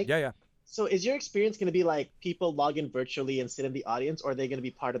question, Mike? Yeah. So is your experience going to be like people log in virtually and sit in the audience, or are they going to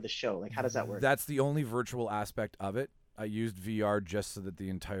be part of the show? Like, how does that work? That's the only virtual aspect of it. I used VR just so that the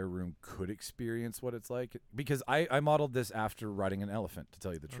entire room could experience what it's like, because I modeled this after riding an elephant, to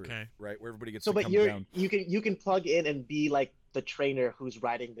tell you the truth. Okay. Right, where everybody gets So, to but come you down. can plug in and be like the trainer who's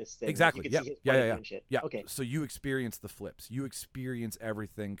riding this thing. Exactly. Like, you can see his Yeah. point and shit. Yeah. Okay. So you experience the flips. You experience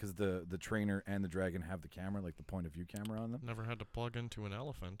everything because the trainer and the dragon have the camera, like the point of view camera on them. Never had to plug into an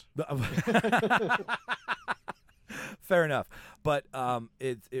elephant. Fair enough. But I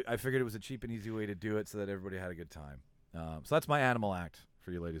figured it was a cheap and easy way to do it so that everybody had a good time. So that's my animal act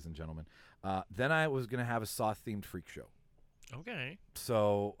for you, ladies and gentlemen. Then I was going to have a Saw-themed freak show. Okay.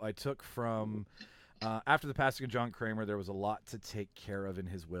 So I took from after the passing of John Kramer, there was a lot to take care of in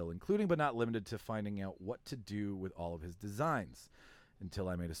his will, including but not limited to finding out what to do with all of his designs until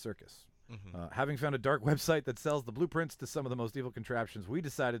I made a circus. Having found a dark website that sells the blueprints to some of the most evil contraptions, we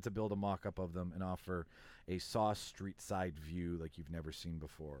decided to build a mock-up of them and offer a Saw street side view like you've never seen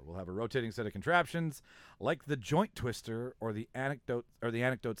before. We'll have a rotating set of contraptions like the joint twister or the anecdote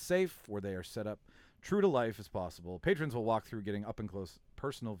safe, where they are set up true to life as possible. Patrons will walk through getting up and close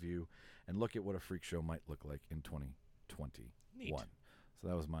personal view and look at what a freak show might look like in 2021. Neat. So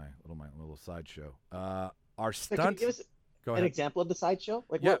that was my little sideshow. Our So can stunt. you give us Go an ahead. example of the sideshow?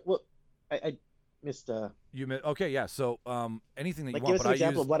 Like, Yeah. what I missed. Okay, yeah. So anything that Like, you give want, us but an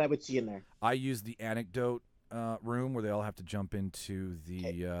example of what I would see in there. I use the anecdote room where they all have to jump into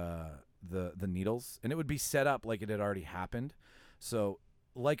the needles, and it would be set up like it had already happened. So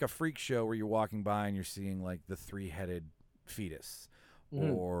like a freak show where you're walking by and you're seeing like the 3-headed fetus,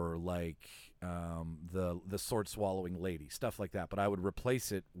 or like the sword swallowing lady, stuff like that. But I would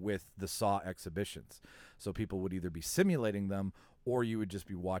replace it with the Saw exhibitions, so people would either be simulating them or you would just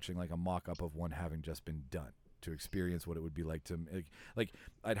be watching like a mock-up of one having just been done to experience what it would be like to like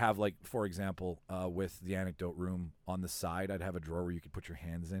I'd have, like, for example, with the anecdote room on the side, I'd have a drawer where you could put your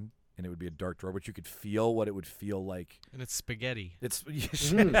hands in, and it would be a dark drawer, but you could feel what it would feel like. And it's spaghetti. It's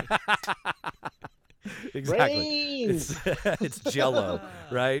exactly. It's Jello,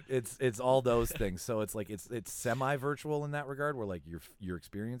 right? It's all those things. So it's like it's semi-virtual in that regard, where like you're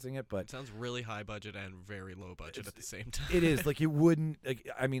experiencing it, but It sounds really high budget and very low budget at the same time. it is like you wouldn't. Like,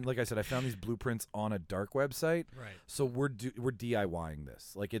 I mean, like I said, I found these blueprints on a dark website, Right. so we're DIYing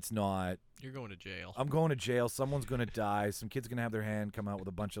this. Like, it's not. You're going to jail. I'm going to jail. Someone's going to die. Some kid's going to have their hand come out with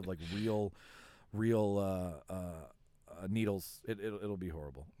a bunch of like real needles. It'll be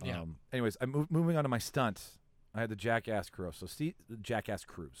horrible. Yeah. Anyways, I'm moving on to my stunt. I had the Jackass crew. So Jackass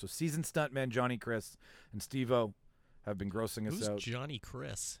crew. So seasoned stuntmen Johnny, Chris, and Steve-O have been grossing us Who's out. Johnny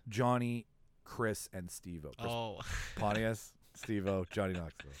Chris? Johnny, Chris, and Steve-O. Chris Oh. Pontius, Steve-O, Johnny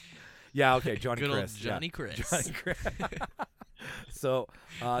Knoxville. Yeah, okay, Johnny Good old Chris. Johnny yeah. Chris. Johnny Chris. So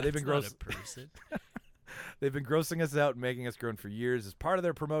they've been That's not gross. a person. They've been grossing us out and making us groan for years. As part of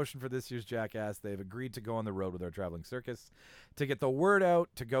their promotion for this year's Jackass, they've agreed to go on the road with our traveling circus to get the word out,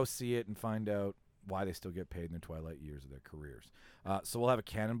 to go see it and find out why they still get paid in their twilight years of their careers. So we'll have a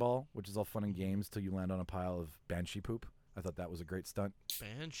cannonball, which is all fun and games till you land on a pile of banshee poop. I thought that was a great stunt.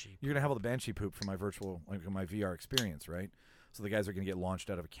 Banshee. You're gonna have all the banshee poop from my my VR experience, right? So the guys are gonna get launched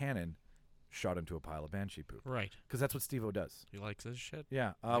out of a cannon, shot into a pile of banshee poop. Right. Because that's what Steve-O does. He likes his shit.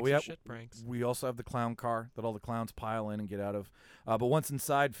 Yeah, Likes we his have shit pranks. We also have the clown car that all the clowns pile in and get out of. But once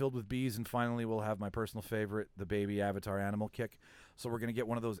inside, filled with bees, and finally we'll have my personal favorite, the baby Avatar animal kick. So we're gonna get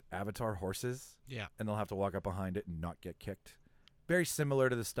one of those Avatar horses. Yeah. And they'll have to walk up behind it and not get kicked. Very similar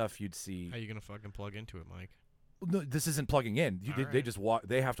to the stuff you'd see. How you gonna fucking plug into it, Mike? No, this isn't plugging in. They right. just walk.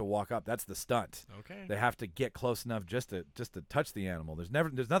 They have to walk up. That's the stunt. Okay. They have to get close enough just to touch the animal. There's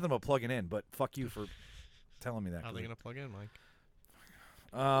nothing about plugging in. But fuck you for telling me that. How are they gonna plug in, Mike?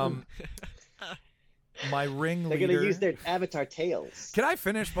 My ring They're leader. gonna use their Avatar tails. Can I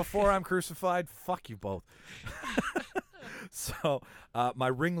finish before I'm crucified? Fuck you both. So my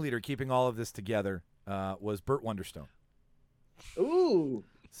ringleader keeping all of this together was Burt Wonderstone. Ooh.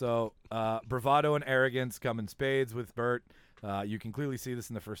 So bravado and arrogance come in spades with Burt. You can clearly see this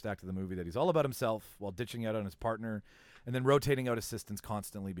in the first act of the movie, that he's all about himself while ditching out on his partner and then rotating out assistants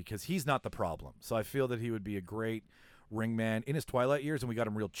constantly because he's not the problem. So I feel that he would be a great ringman in his twilight years, and we got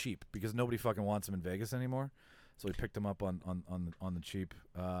him real cheap because nobody fucking wants him in Vegas anymore. So we picked him up on the cheap.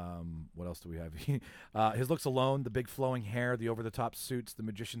 What else do we have? His looks alone, the big flowing hair, the over-the-top suits, the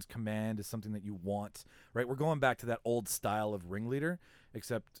magician's command is something that you want, right? We're going back to that old style of ringleader,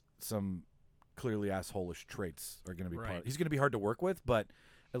 except some clearly assholish traits are going to be Right. part. He's going to be hard to work with, but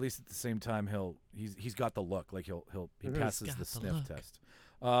at least at the same time he's got the look. Like he passes got the the sniff look. test.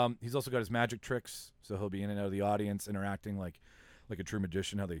 He's also got his magic tricks, so he'll be in and out of the audience, interacting like a true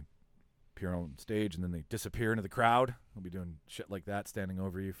magician. How they appear on stage and then they disappear into the crowd. He'll be doing shit like that, standing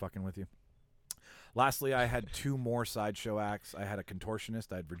over you, fucking with you. Lastly, I had 2 more sideshow acts. I had a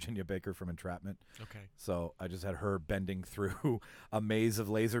contortionist. I had Virginia Baker from Entrapment. Okay. So I just had her bending through a maze of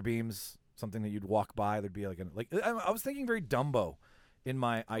laser beams, something that you'd walk by. There'd be I was thinking very Dumbo in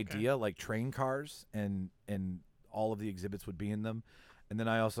my idea, like train cars, and all of the exhibits would be in them. And then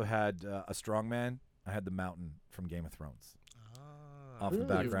I also had a strongman. I had the Mountain from Game of Thrones off the You've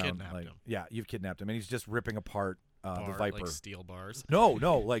background. kidnapped Like, him. yeah, you've kidnapped him, and he's just ripping apart the Viper. Like steel bars. No,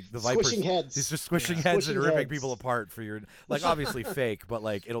 like the Viper. Squishing heads. He's just squishing Yeah. heads Squishing and ripping heads. people apart for your, like, obviously fake, but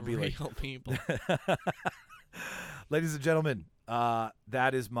like it'll be like, Real people. ladies and gentlemen,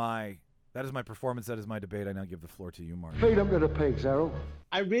 that is my performance. That is my debate. I now give the floor to you, Mark. Feed them to the pigs, Errol.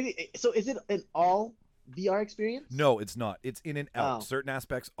 So is it an all VR experience? No, it's not. It's in and out. Oh. Certain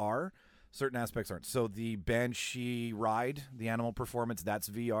aspects are, certain aspects aren't. So the Banshee ride, the animal performance, that's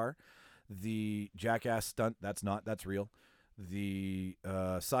VR. The Jackass stunt, that's not. That's real. The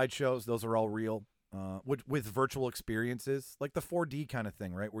sideshows, those are all real. With virtual experiences, like the 4D kind of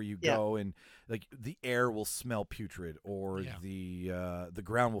thing, right? Where you go and like the air will smell putrid, or the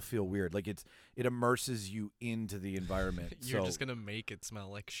ground will feel weird. Like it immerses you into the environment. You're So- just gonna make it smell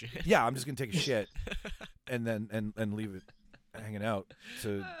like shit. yeah, I'm just gonna take a shit and then and leave it hanging out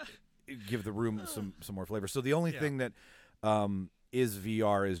to give the room some more flavor. So the only thing that is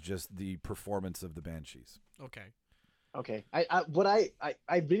VR is just the performance of the Banshees. Okay. Okay. I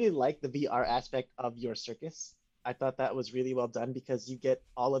really like the VR aspect of your circus. I thought that was really well done because you get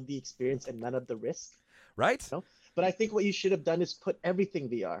all of the experience and none of the risk. Right? No? But I think what you should have done is put everything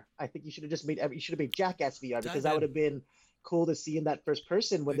VR. I think you should have just made Jackass VR because that would have been cool to see in that first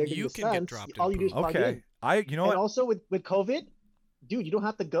person when they're doing You the can get stunts. dropped All in you do is poop. plug Okay. in. You know And what? also with COVID, dude, you don't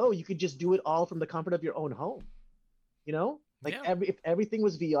have to go. You could just do it all from the comfort of your own home. You know, like Yeah. if everything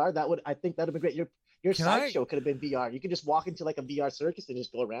was VR, I think that would have been great. Your Can I- sideshow could have been VR. You could just walk into like a VR circus and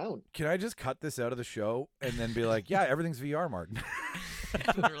just go around. Can I just cut this out of the show and then be like, yeah, everything's VR, Martin?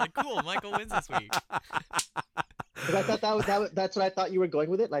 We're like, cool, Michael wins this week. Because I thought that's what I thought you were going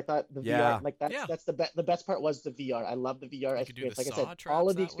with it. And I thought the Yeah. VR, like that's Yeah. that's the best part was the VR. I love the VR You could do experience. the Like I saw said, traps all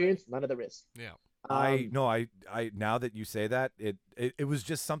of the that way. experience, none of the risk. Yeah. I now that you say that, it was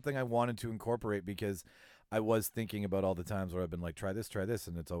just something I wanted to incorporate because I was thinking about all the times where I've been like, try this,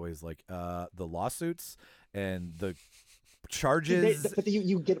 and it's always like the lawsuits and the charges. But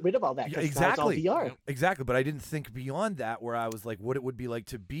you get rid of all that. Yeah, 'cause now exactly. It's all VR. Yep. Exactly, but I didn't think beyond that, where I was like, what it would be like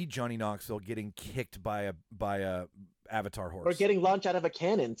to be Johnny Knoxville getting kicked by a Avatar horse, Or getting launched out of a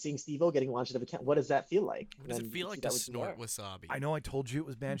cannon, seeing Steve-O getting launched out of a cannon. What does that feel like? What does And it feel see like that to with snort VR. wasabi? I know I told you it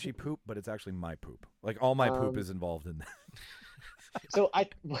was Banshee poop, but it's actually my poop. Like all my poop Um, is involved in that.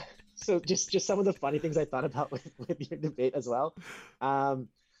 So just some of the funny things I thought about with your debate as well.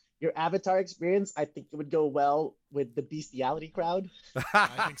 Your Avatar experience, I think it would go well with the bestiality crowd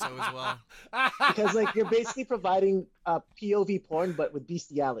I think so as well. because like you're basically providing POV porn but with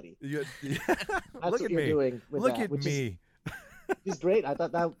bestiality. Yeah. That's Look what at you're me. doing with Look that, at which me. is great. I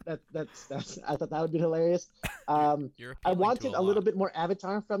thought that's I thought that would be hilarious. You're I appealing to wanted a lot. little bit more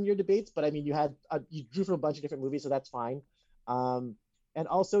Avatar from your debates, but I mean, you drew from a bunch of different movies, so that's fine. And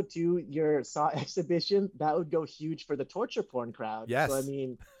also to your Saw exhibition, that would go huge for the torture porn crowd. Yes. So I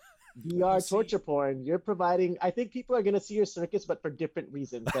mean, VR We'll see. torture porn, you're providing. I think people are going to see your circus, but for different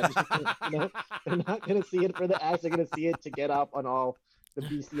reasons. That, they're not going to see it for the acts. They're going to see it to get off on all the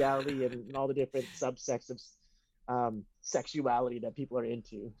bestiality and all the different subsects of sexuality that people are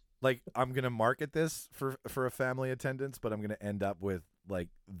into. Like I'm gonna market this for a family attendance, but I'm gonna end up with like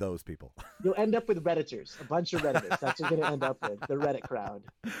those people. You'll end up with Redditors, a bunch of Redditors. That's what you're going to end up with, the Reddit crowd.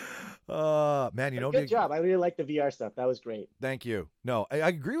 Man, you know, Good job. I really like the VR stuff. That was great. Thank you. No, I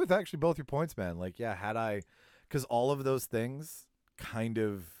agree with actually both your points, man. Like, yeah, because all of those things kind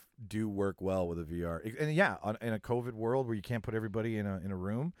of do work well with a VR, and yeah, in a COVID world where you can't put everybody in a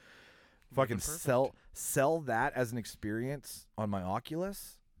room, fucking Perfect. sell that as an experience on my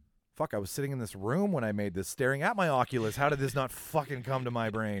Oculus. Fuck, I was sitting in this room when I made this, staring at my Oculus. How did this not fucking come to my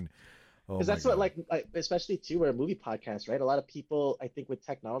brain? Oh Because my that's what, God. like, especially too, we're a movie podcast, right? A lot of people, I think, with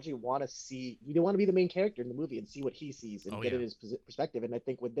technology, want to see. You don't want to be the main character in the movie and see what he sees and Oh, get yeah. in his perspective. And I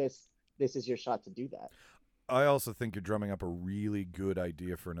think with this is your shot to do that. I also think you're drumming up a really good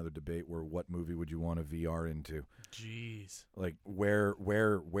idea for another debate. Where what movie would you want to VR into? Jeez. Like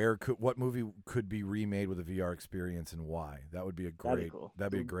what movie could be remade with a VR experience and why? That would be a great. That'd be cool.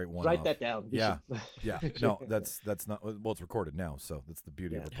 That'd be a great one. Write that down. We Yeah, should- yeah. No, that's not. Well, it's recorded now, so that's the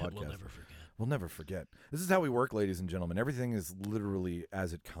beauty of the Yeah. podcast. We'll never forget. We'll never forget. This is how we work, ladies and gentlemen. Everything is literally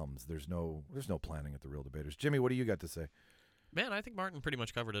as it comes. There's no planning at the Real Debaters. Jimmy, what do you got to say? Man, I think Martin pretty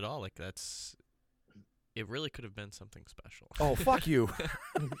much covered it all. Like that's. It really could have been something special. Oh, fuck you.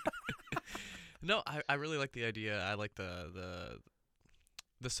 No, I really like the idea. I like the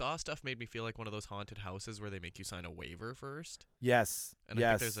Saw stuff made me feel like one of those haunted houses where they make you sign a waiver first. Yes. And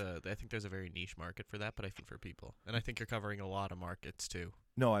yes. I think there's a very niche market for that, but I think for people. And I think you're covering a lot of markets too.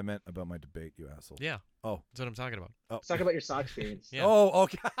 No, I meant about my debate, you asshole. Yeah. Oh. That's what I'm talking about. Oh. Let's talk about your Saw experience. Yeah. Oh,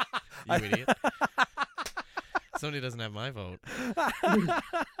 okay. You idiot. Somebody doesn't have my vote.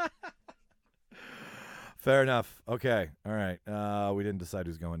 Fair enough. Okay. All right. We didn't decide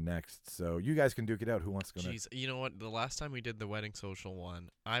who's going next, so you guys can duke it out. Who wants to go next? Jeez, you know what? The last time we did the wedding social one,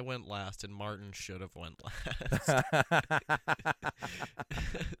 I went last, and Martin should have went last.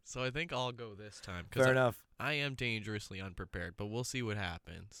 So I think I'll go this time. Fair enough. I am dangerously unprepared, but we'll see what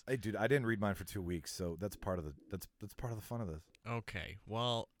happens. Hey, dude, I didn't read mine for 2 weeks, so that's part of the that's part of the fun of this. Okay.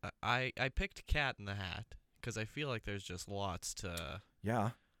 Well, I picked Cat in the Hat because I feel like there's just lots to.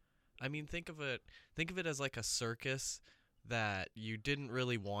 Yeah. I mean, think of it as like a circus that you didn't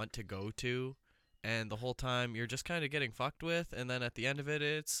really want to go to, and the whole time you're just kind of getting fucked with, and then at the end of it,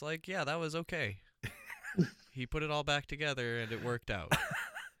 it's like, yeah, that was okay. He put it all back together, and it worked out.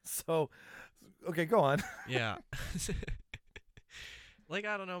 So, okay, go on. Yeah. Like,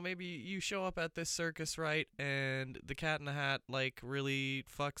 I don't know, maybe you show up at this circus, right, and the Cat in the Hat, like, really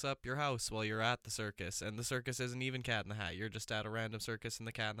fucks up your house while you're at the circus, and the circus isn't even Cat in the Hat. You're just at a random circus, and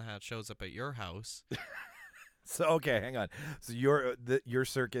the Cat in the Hat shows up at your house. So, okay, hang on. So your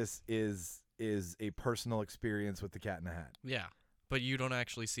circus is a personal experience with the Cat in the Hat. Yeah, but you don't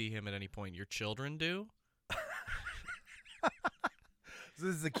actually see him at any point. Your children do. So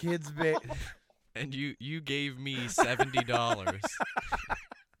this is a kid's bit. And you gave me $70.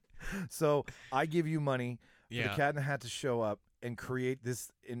 So I give you money for Yeah. the Cat in the Hat to show up and create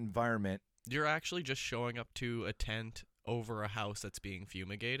this environment. You're actually just showing up to a tent over a house that's being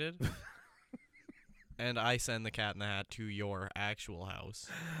fumigated. And I send the Cat in the Hat to your actual house.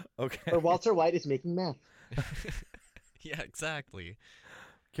 Okay. Or Walter White is making meth. Yeah, exactly.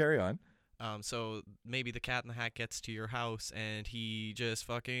 Carry on. So maybe the Cat in the Hat gets to your house and he just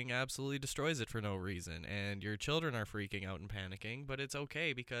fucking absolutely destroys it for no reason. And your children are freaking out and panicking, but it's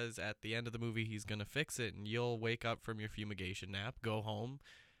okay because at the end of the movie he's going to fix it and you'll wake up from your fumigation nap, go home,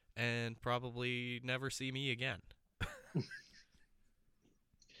 and probably never see me again.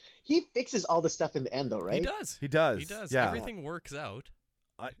 He fixes all the stuff in the end, though, right? He does. He does. He does. Yeah. Everything works out.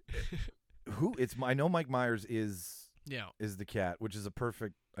 I know Mike Myers is Yeah. the cat, which is a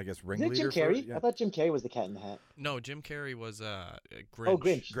perfect, I guess, Isn't it ringleader. Jim for Carrey? it. Yeah. I thought Jim Carrey was the Cat in the Hat. No, Jim Carrey was Grinch. Oh,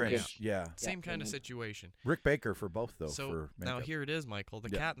 Grinch. Grinch. Yeah. Same kind of mhm. situation. Rick Baker for both though. So for now makeup. here it is, Michael. The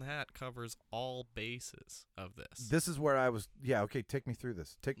Yeah. Cat in the Hat covers all bases of this. This is where I was. Yeah. Okay. Take me through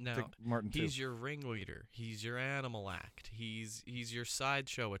this. Take Now, Martin too. He's your ringleader. He's your animal act. He's your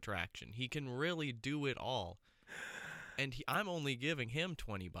sideshow attraction. He can really do it all. And I'm only giving him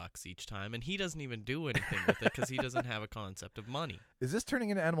 $20 each time, and he doesn't even do anything with it because he doesn't have a concept of money. Is this turning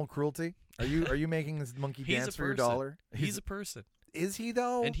into animal cruelty? Are you making this monkey He's dance a for your person. dollar? He's a person, Is he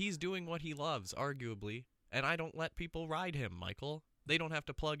though? and he's doing what he loves, arguably. And I don't let people ride him, Michael. They don't have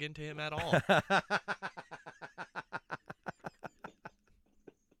to plug into him at all.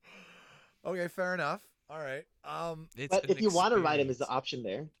 Okay, fair enough. All right. It's But an if you want to ride him, is the experience. option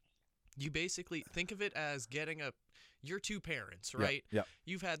there? You basically think of it as you're two parents, Yeah, right? yeah.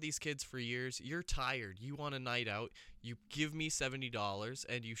 You've had these kids for years. You're tired. You want a night out. You give me $70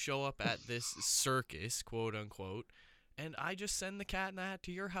 and you show up at this circus, quote unquote, and I just send the Cat in the Hat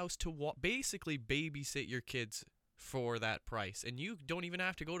to your house to basically babysit your kids for that price. And you don't even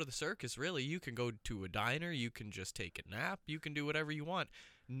have to go to the circus, really. You can go to a diner. You can just take a nap. You can do whatever you want,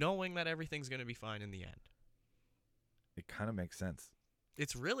 knowing that everything's going to be fine in the end. It kind of makes sense.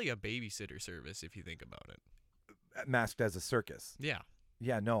 It's really a babysitter service if you think about it. Masked as a circus. Yeah.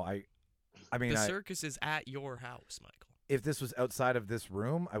 Yeah. No. I mean, The circus is at your house, Michael. if this was outside of this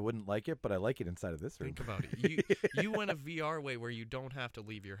room, I wouldn't like it, but I like it inside of this room. Think about it. You went a VR way where you don't have to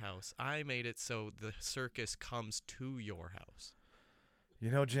leave your house. I made it so the circus comes to your house. You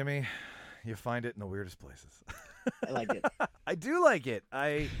know, Jimmy, you find it in the weirdest places. I like it. I do like it.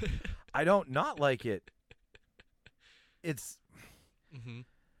 I don't not like it. It's Mm-hmm.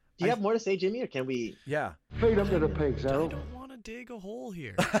 Do Do you have more to say, Jimmy, or can we? Yeah. Feed them to the pigs, I Harold. don't want to dig a hole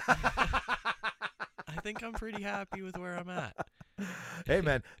here. I think I'm pretty happy with where I'm at. Hey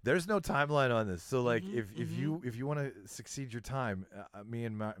man, there's no timeline on this. So like, if you want to succeed your time, me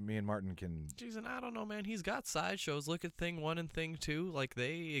and Martin can. Jeez, and I don't know, man. He's got sideshows. Look at Thing 1 and Thing 2. Like,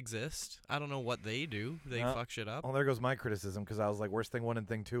 they exist. I don't know what they do. They fuck shit up. Oh, there goes my criticism because I was like, where's Thing 1 and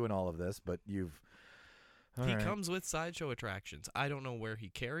Thing 2 in all of this? But you've. He comes with sideshow attractions. I don't know where he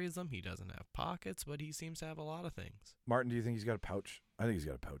carries them. He doesn't have pockets, but he seems to have a lot of things. Martin, do you think he's got a pouch? I think he's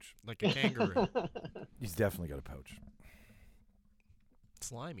got a pouch. Like a kangaroo. He's definitely got a pouch.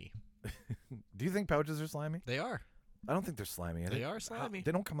 Slimy. Do you think pouches are slimy? They are. I don't think they're slimy. They are slimy.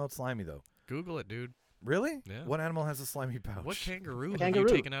 They don't come out slimy though. Google it, dude. Really? Yeah. What animal has a slimy pouch? What kangaroo have Kangaroo.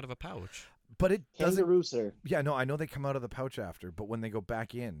 you taken out of a pouch? But it doesn't. Kangaroo, sir. Yeah, no, I know they come out of the pouch after, but when they go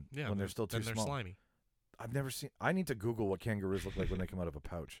back in, Yeah, when they're still too then they're small. slimy. I've never seen. I need to Google what kangaroos look like when they come out of a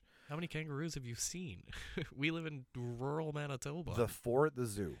pouch. How many kangaroos have you seen? We live in rural Manitoba. The 4 at the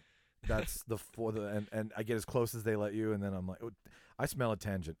zoo. That's the 4. And I get as close as they let you, and then I'm like, oh, I smell a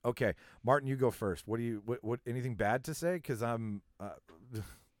tangent. Okay, Martin, you go first. What do you? What? Anything bad to say? Because I'm.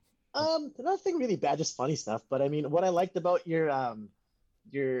 Nothing really bad, just funny stuff. But I mean, what I liked about your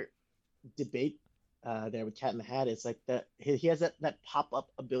debate there with Cat in the Hat is like that he has that pop-up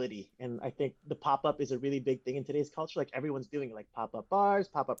ability, and I think the pop-up is a really big thing in today's culture. Like everyone's doing like pop-up bars,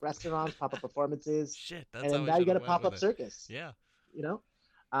 pop-up restaurants, pop-up performances. Shit, that's and how now I you got a should've went pop-up with it. circus. Yeah. You know,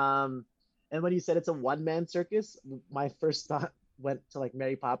 and when you said it's a one-man circus, my first thought went to like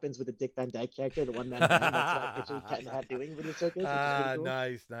Mary Poppins with the Dick Van Dyke character, the one-man band. That's what I pictured Cat in the Hat doing with the circus. Which is really cool.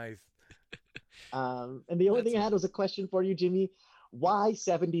 Nice. And the only thing I had was a question for you, Jimmy. Why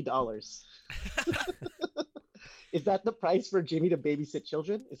 $70? Is that the price for Jimmy to babysit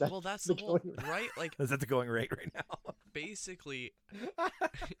children? Is that Well, that's the whole, going rate? right? Like, Is that the going rate right now? basically,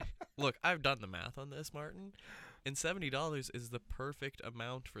 look, I've done the math on this, Martin, and $70 is the perfect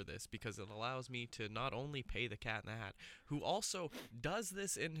amount for this because it allows me to not only pay the Cat in the Hat, who also does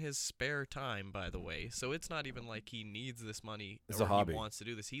this in his spare time, by the way. So it's not even like he needs this money It's or a hobby. he wants to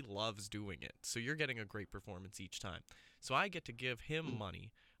do this. He loves doing it. So you're getting a great performance each time. So I get to give him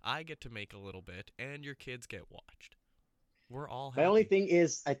money. I get to make a little bit, and your kids get watched. We're all happy. My only thing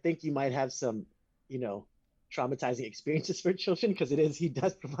is, I think you might have some, traumatizing experiences for children because he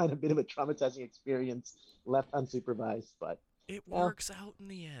does provide a bit of a traumatizing experience left unsupervised. But It well, works out in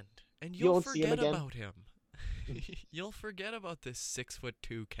the end, and you you'll won't see him forget again. about him. You'll forget about this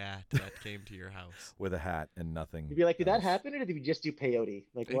 6'2" cat that came to your house. With a hat and nothing. you'd be like, did that else. happen, or did we just do peyote?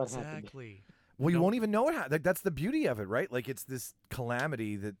 Like, what happened? Exactly. Well, you Nope. won't even know it. Like that's the beauty of it, right? Like it's this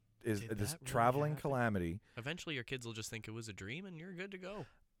calamity that is Did this that really traveling happen? calamity. Eventually, your kids will just think it was a dream, and you're good to go.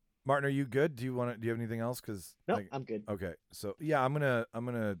 Martin, are you good? Do you have anything else? Because No, I'm good. Okay, so yeah, I'm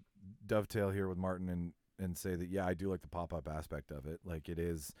gonna dovetail here with Martin and say that yeah, I do like the pop up aspect of it. Like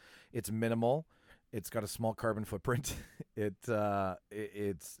it's minimal. It's got a small carbon footprint.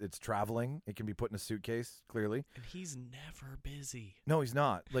 It's traveling. It can be put in a suitcase. Clearly, And he's never busy. no, he's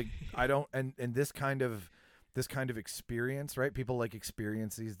not. Like I don't. And this kind of experience, right? People like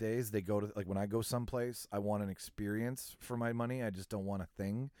experience these days. They go to like when I go someplace, I want an experience for my money. I just don't want a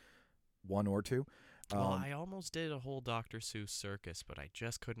thing, one or two. Well, I almost did a whole Dr. Seuss circus, but I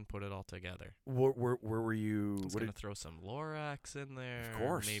just couldn't put it all together. Where were you? I was what going to did- throw some Lorax in there. Of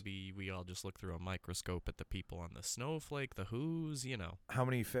course. Maybe we all just look through a microscope at the people on the snowflake, the Who's, How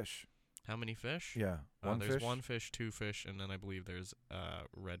many fish? How many fish? Yeah, one there's fish. one fish, two fish, and then I believe there's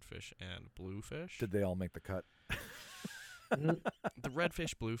red fish and blue fish. Did they all make the cut? The red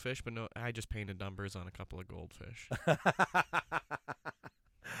fish, blue fish, but no, I just painted numbers on a couple of goldfish.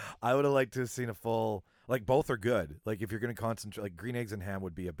 I would have liked to have seen a full. Like both are good. Like if you're gonna concentrate, like green eggs and ham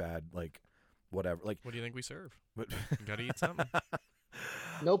would be a bad whatever. Like What do you think we serve? but You gotta eat something.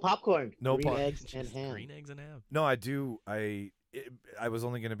 No popcorn. No green pop- eggs and Just ham. Green eggs and ham. no, I do. I was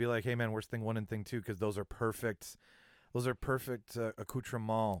only gonna be like, hey man, where's thing 1 and thing 2? Because those are perfect. Those are perfect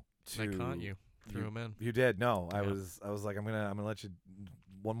accoutrement to. I caught you. Threw them in. You did. No, I Yeah. was like, I'm gonna let you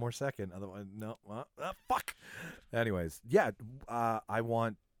one more second. Otherwise, no. Fuck. Anyways, yeah. I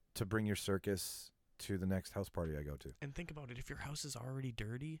want to bring your circus to the next house party I go to And think about it. If your house is already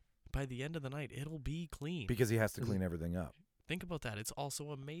dirty, by the end of the night, it'll be clean. because he has to clean everything up. Think about that. It's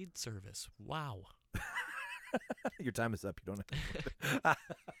also a maid service. Wow. Your time is up. You don't.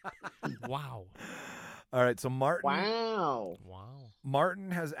 Wow. All right. So Martin. Wow. Wow.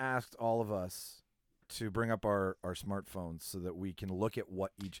 Martin has asked all of us to bring up our smartphones so that we can look at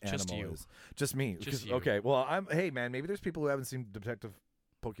what each Just animal you. is. Just me. Just 'Cause- you. Okay. Well, hey man, maybe there's people who haven't seen Detective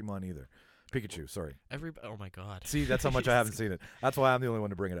Pokemon either. Pikachu, sorry. Oh my God. See, that's how much I haven't seen it. That's why I'm the only one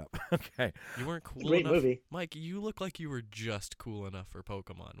to bring it up. Okay. You weren't cool Great enough. movie. Mike, you look like you were just cool enough for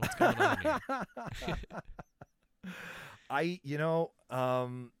Pokemon. What's going on here?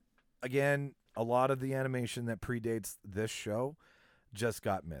 Again, a lot of the animation that predates this show just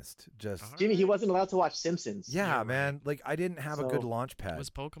got missed. Just Jimmy, he wasn't allowed to watch Simpsons. yeah, You're man. Like I didn't have a good So- launch pad. Was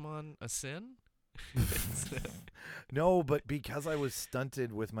Pokemon a sin? No, but because I was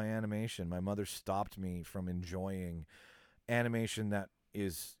stunted with my animation, my mother stopped me from enjoying animation that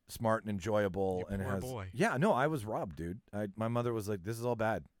is smart and enjoyable You and poor has. boy. Yeah, no, I was robbed, dude. My mother was like, "This is all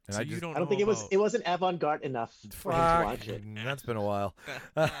bad," and So I you just don't I don't know think about... it wasn't avant-garde enough for him to fuck. watch it. That's been a while.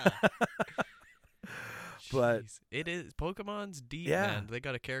 But- Jeez. It is Pokemon's deep, Yeah. man. They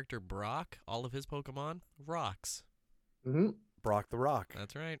got a character Brock. All of his Pokemon rocks. Hmm. Brock the Rock.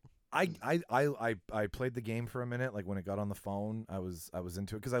 That's right. I played the game for a minute. Like when it got on the phone, I was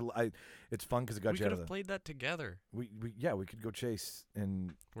into it because I it's fun because it got We you could out of have the. played that together. We could go chase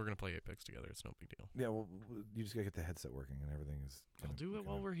and We're gonna play Apex together. It's no big deal. yeah. Well, you just gotta get the headset working and everything is. I'll gonna- do it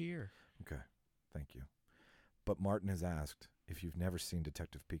while gonna- we're here. Okay, thank you. But Martin has asked if you've never seen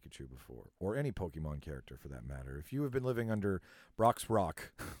Detective Pikachu before, or any Pokemon character for that matter. If you have been living under Brock's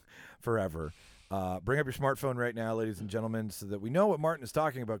rock forever, bring up your smartphone right now, ladies and gentlemen, so that we know what Martin is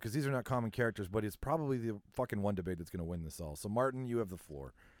talking about, because these are not common characters, but it's probably the fucking one debate that's going to win this all. So, Martin, you have the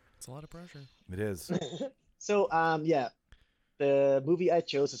floor. It's a lot of pressure. It is. So, yeah, the movie I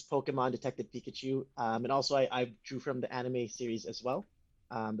chose is Pokemon Detective Pikachu, and also I drew from the anime series as well,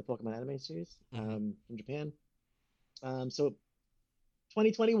 the Pokemon anime series from Japan. So,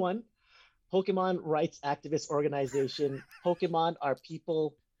 2021, Pokemon rights activist organization Pokemon Are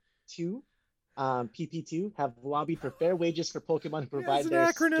People 2, PP2, have lobbied for fair wages for Pokemon who provide an their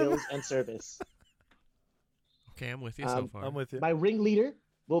acronym. skills and service. Okay, I'm with you so far. I'm with you. My ringleader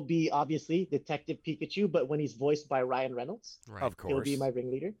will be obviously Detective Pikachu, but when he's voiced by Ryan Reynolds. Right. Of He'll course. be my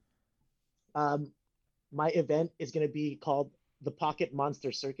ringleader. My event is going to be called the Pocket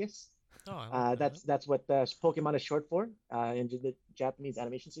Monster Circus. Oh, I like that. That's what the Pokemon is short for in the Japanese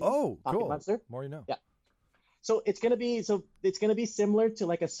animation series. Oh, Pocket cool. Monster. More you know. Yeah. So it's gonna be similar to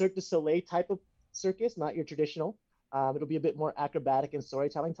like a Cirque du Soleil type of circus, not your traditional. It'll be a bit more acrobatic and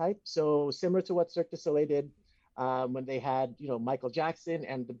storytelling type. So similar to what Cirque du Soleil did when they had Michael Jackson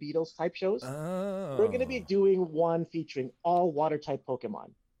and the Beatles type shows. Oh. We're gonna be doing one featuring all water type Pokemon,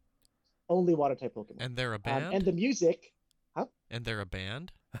 only water type Pokemon. And they're a band. And the music, And they're a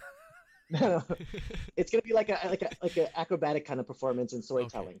band. no, it's gonna be like a acrobatic kind of performance and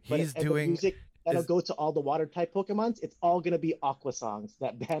storytelling. But He's and doing- the music that'll is- go to all the water type Pokemons. It's all gonna be Aqua songs,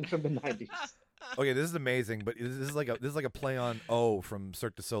 that band from the 90s. Okay, this is amazing, but this is like a play on O from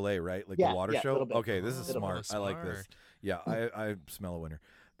Cirque du Soleil, right? Like Yeah, the water yeah, a show. little bit. Okay, this is Little smart. bit. I like this. Yeah, I smell a winner.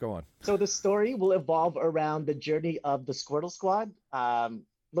 Go on. So the story will evolve around the journey of the Squirtle Squad.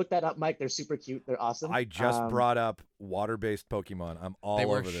 Look that up, Mike. They're super cute. They're awesome. I just brought up water-based Pokemon. I'm all They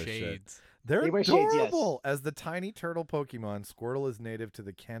over wear this shit. shades. They're They wear shades, yes. adorable. As the tiny turtle Pokemon, Squirtle is native to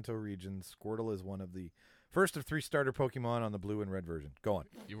the Kanto region. Squirtle is one of the first of 3 starter Pokemon on the blue and red version. Go on.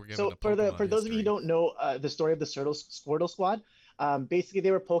 You were given So a for Pokemon those of you who history. don't know the story of the Squirtle Squad, basically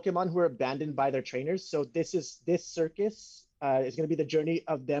they were Pokemon who were abandoned by their trainers. So this circus is going to be the journey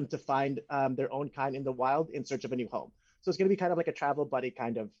of them to find their own kind in the wild in search of a new home. So it's going to be kind of like a travel buddy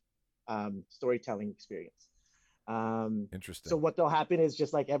kind of storytelling experience. Interesting. So what will happen is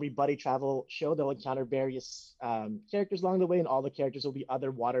just like every buddy travel show, they'll encounter various characters along the way, and all the characters will be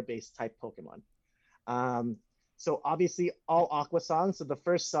other water-based type Pokemon. So obviously all Aqua songs. So the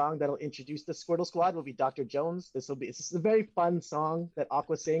first song that'll introduce the Squirtle Squad will be Dr. Jones. This is a very fun song that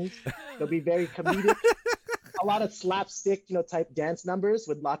Aqua sings. They'll be very comedic, a lot of slapstick, type dance numbers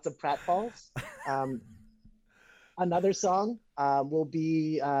with lots of pratfalls. Another song will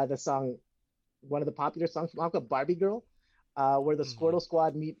be the song, one of the popular songs from Aqua, Barbie Girl, where the Squirtle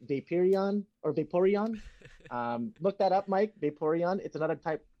Squad meet Vaporeon. Look that up, Mike. Vaporeon. It's another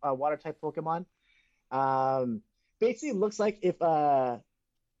type, water type Pokemon. Basically, it looks like if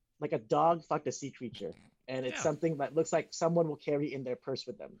like a dog fucked a sea creature, and it's something that looks like someone will carry in their purse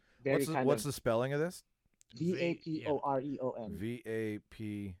with them. Very what's the spelling of this? Vaporeon.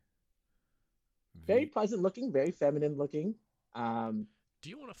 VAP. Very pleasant looking, very feminine looking. Do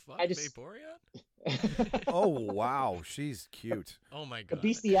you want to fuck I just- Vaporeon? Oh wow, she's cute. Oh my The god.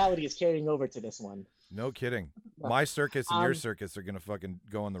 bestiality is carrying over to this one. No kidding. My circus and your Um, circus are gonna fucking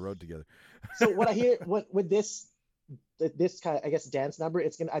go on the road together. So what I hear, what with this kind of, I guess, dance number,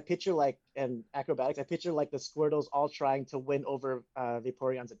 I picture like, and acrobatics, I picture like the Squirtles all trying to win over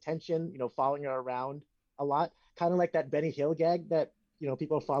Vaporeon's attention, following her around a lot, kind of like that Benny Hill gag that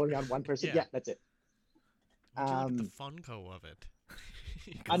people following around one person. Yeah. Yeah, that's it. Would you look at the Funko of it?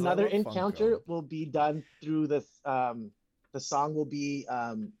 'Cause Another love encounter Funko. will be done through the song will be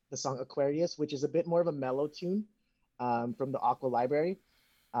the song Aquarius, which is a bit more of a mellow tune from the Aqua Library.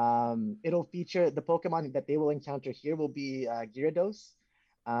 It'll feature the Pokemon that they will encounter here will be Gyarados.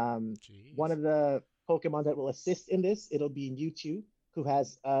 Jeez. One of the Pokemon that will assist in this, it'll be Mewtwo, who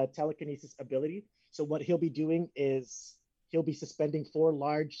has a telekinesis ability. So what he'll be doing is he'll be suspending 4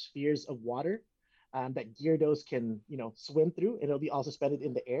 large spheres of water that Gyarados can, swim through, and it'll be all suspended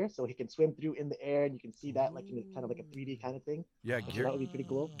in the air, so he can swim through in the air, and you can see that like in kind of like a 3D kind of thing. Yeah, So that would be pretty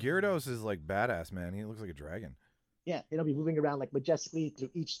cool. Gyarados is like badass, man. He looks like a dragon. Yeah, it'll be moving around like majestically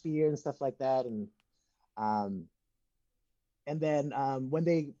through each sphere and stuff like that, and then when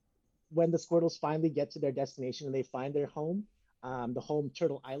the Squirtles finally get to their destination and they find their home, the home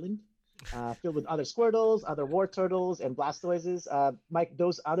Turtle Island, filled with other Squirtles, other War Turtles, and Blastoises. Mike,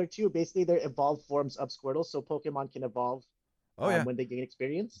 those other two, basically, they're evolved forms of Squirtles, so Pokemon can evolve Oh yeah, when they gain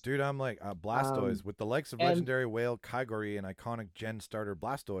experience. dude, I'm like Blastoise with the likes of and- legendary whale Kyogre and iconic Gen starter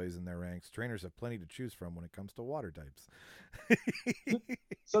Blastoise in their ranks. Trainers have plenty to choose from when it comes to water types.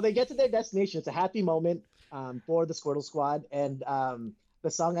 So they get to their destination. It's a happy moment for the Squirtle Squad, and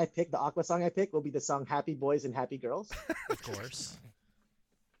the song I picked, the Aqua song I picked, will be the song "Happy Boys and Happy Girls." Of course.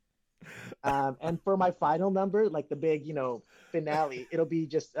 And for my final number, like the big, finale, it'll be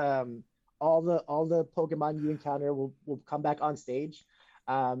just all the Pokemon you encounter will come back on stage,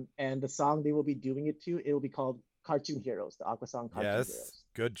 and the song they will be doing it to, it will be called "Cartoon Heroes," the Aqua song "Cartoon Yes, Heroes,"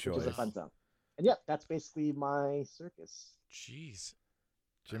 good which choice. is a fun song. And yeah, that's basically my circus. Jeez.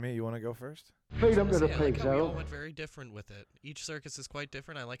 Jimmy, you want to go first? Freedom to the I like pigs, how we all though. went very different with it. Each circus is quite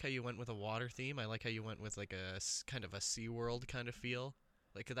different. I like how you went with a water theme. I like how you went with like kind of a SeaWorld kind of feel.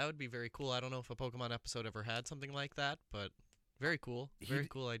 Like that would be very cool. I don't know if a Pokemon episode ever had something like that, but very cool. Very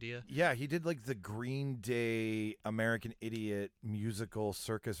cool idea. Yeah, he did like the Green Day American Idiot musical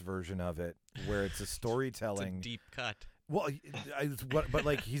circus version of it, where it's a It's storytelling. a deep cut. Well, but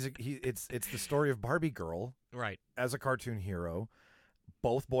like it's the story of Barbie girl Right. as a cartoon hero,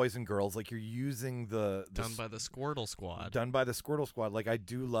 both boys and girls. Like you're using the Done by the Squirtle Squad. done by the Squirtle Squad. Like I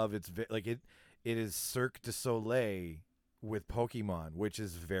do love it is Cirque du Soleil with Pokemon, which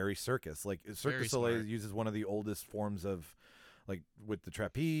is very circus. Like Cirque Very du Soleil smart. uses one of the oldest forms of, like with the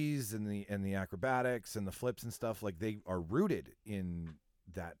trapeze and the acrobatics and the flips and stuff. Like they are rooted in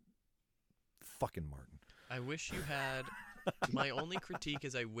that fucking Martin. I wish you had. My only critique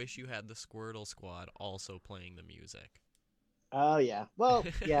is I wish you had the Squirtle Squad also playing the music. Oh yeah, well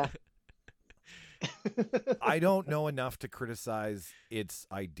yeah. I don't know enough to criticize its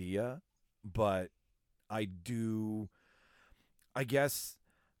idea, but I do. I guess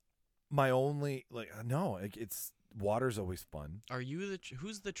my only it's water's always fun. Are you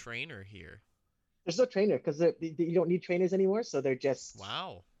who's the trainer here? There's no trainer because you don't need trainers anymore, so they're just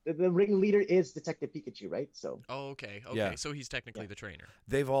Wow. the ringleader is Detective Pikachu, right? So Oh, okay. Yeah. So he's technically Yeah. the trainer.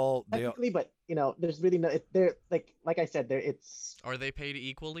 They all technically, but there's really no. They're like I said, Are they paid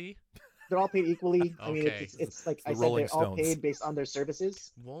equally? they're all paid equally. I mean, Okay. it's like It's the I said, Rolling they're all Stones. paid based on their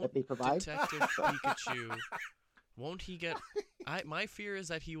services Won't that they provide. Detective Pikachu? Won't he get? My fear is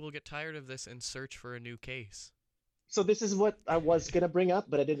that he will get tired of this and search for a new case. So this is what I was gonna bring up,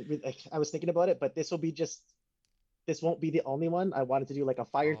 but I didn't. I was thinking about it, but this won't be the only one. I wanted to do like a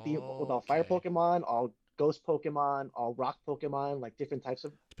fire theme with all fire Okay. Pokemon, all ghost Pokemon, all rock Pokemon, like different types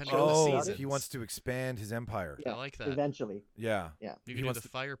of. Depending on the Oh, seasons. he wants to expand his empire. Yeah, I like that. Eventually, Yeah. yeah, You he can do wants the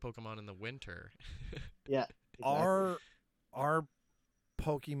to- fire Pokemon in the winter. yeah. Exactly. Are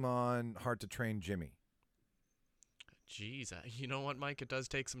Pokemon hard to train, Jimmy? Jeez, you know what, Mike? It does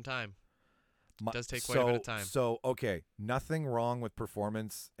take some time. My- Does take quite a bit of time. So okay, nothing wrong with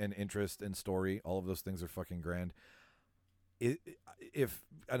performance and interest and story. All of those things are fucking grand. And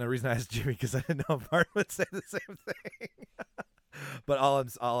the reason I asked Jimmy because I didn't know if Martin would say the same thing. But all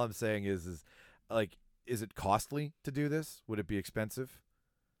I'm saying is like, is it costly to do this? Would it be expensive?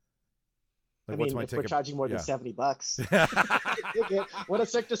 I Like, mean, what's my if we're ticket? charging more than Yeah. $70, what a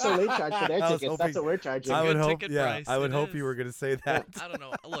Cirque du Soleil charge for their I was tickets. That's hoping- what we're charging. I would good hope. ticket Yeah, price, I would it hope you were is. going to say that. I don't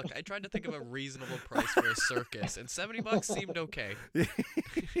know. Look, I tried to think of a reasonable price for a circus, and $70 seemed okay.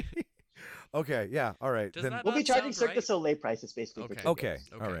 Okay. Yeah. All right. Does Then that We'll be not charging sound Cirque du right? Soleil prices basically for Okay. tickets.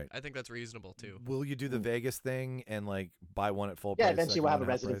 Okay. All right. I think that's reasonable too. will you do the Vegas thing and like buy one at full Yeah, price? eventually second we'll have one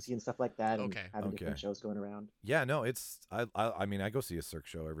a half price? residency and stuff like that, and Okay. having different Okay. shows going around. Yeah, no, it's I mean I go see a Cirque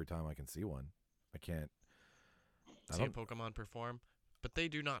show every time I can see one. I can't. I See a don't Pokemon perform, but they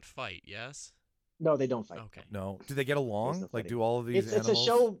do not fight. Yes. No, they don't fight. Okay. know. Do they get along? no Like, fighting. do all of these It's a animals?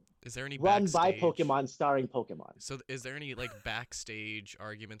 show Is there any run by backstage- Pokemon, starring Pokemon. So is there any like backstage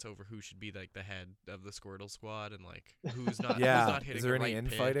arguments over who should be like the head of the Squirtle squad and like who's not Yeah. who's not Is hitting there the any right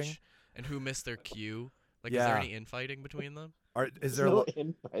infighting? pitch and who missed their cue? Like, is there Yeah. any infighting between them? Is there No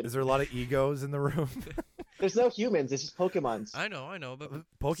infighting. is there a lot of egos in the room? There's no humans. It's just Pokemons. I know, but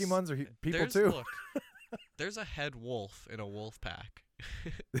Pokemons are people there's, too. Look, there's a head wolf in a wolf pack.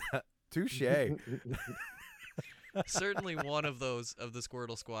 Touche. Certainly, one of those of the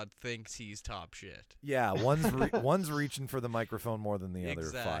Squirtle squad thinks he's top shit. Yeah, one's reaching for the microphone more than the other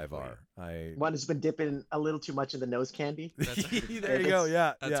five Exactly. are. One has been dipping a little too much in the nose candy. That's, There you go.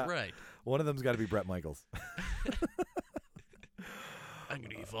 Yeah, that's yeah. right. One of them's got to be Brett Michaels. I'm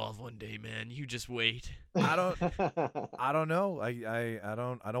gonna evolve one day, man. You just wait. I don't know.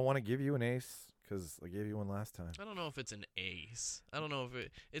 I don't want to give you an ace because I gave you one last time. I don't know if it's an ace. I don't know if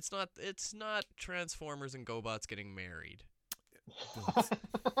it's not Transformers and GoBots getting married.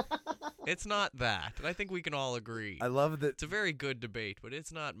 It's not that. And I think we can all agree. I love that. It's a very good debate, but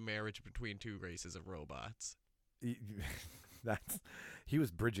it's not marriage between two races of robots. He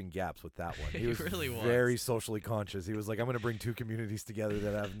was bridging gaps with that one. He He was really was. very socially conscious. He was like, I'm going to bring two communities together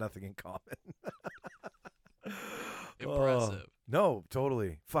that have nothing in common. Impressive. Oh, no,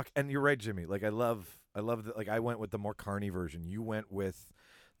 totally. Fuck. And you're right, Jimmy. Like I love that. Like I went with the more carny version. You went with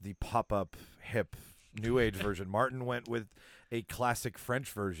the pop-up hip new age version. Martin went with a classic French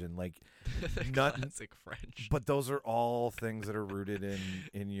version. Like Classic French. But those are all things that are rooted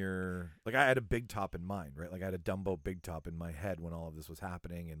in your, like I had a big top in mind, right? Like I had a Dumbo big top in my head when all of this was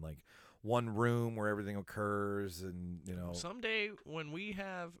happening, and like one room where everything occurs, and you know. Someday when we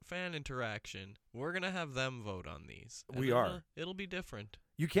have fan interaction, we're gonna have them vote on these. And We are. It'll be different.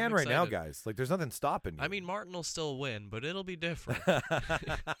 You can I'm right now, excited. guys. Like there's nothing stopping you. I mean, Martin will still win, but it'll be different.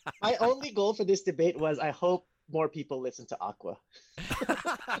 My only goal for this debate was I hope more people listen to Aqua.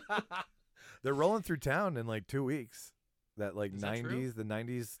 They're rolling through town in like 2 weeks. That like Is that 90s, true? the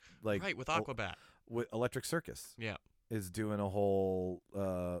 90s, like Right, with Aquabat. with Electric Circus. Yeah. Is doing a whole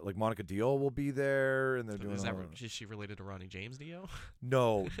like Monica Dio will be there, and they're doing. Is a that whole- is she related to Ronnie James Dio?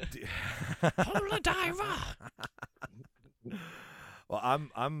 No. Hola diver. Well,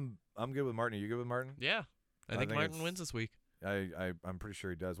 I'm good with Martin. Are you good with Martin? Yeah, I think Martin it's- wins this week. I'm pretty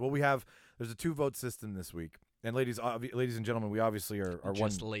sure he does. Well, there's a 2-vote system this week, and ladies and gentlemen, we obviously are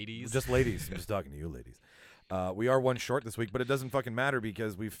Just one ladies. Just ladies. I'm just talking to you, ladies. We are one short this week, but it doesn't fucking matter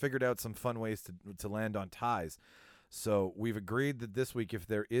because we've figured out some fun ways to land on ties. So we've agreed that this week, if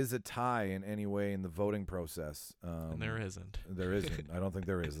there is a tie in any way in the voting process, And there isn't. There isn't. I don't think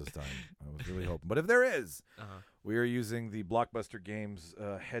there is this time. I was really hoping, but if there is, we are using the Blockbuster Games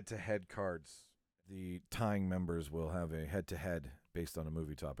head-to-head cards. The tying members will have a head-to-head based on a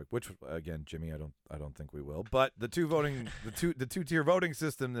movie topic, which again, Jimmy, I don't think we will. But the two-tier voting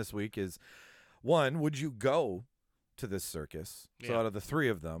system this week is: one, would you go to this circus? So Yeah. out of the three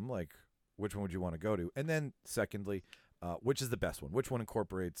of them, like, which one would you want to go to? And then secondly, which is the best one? Which one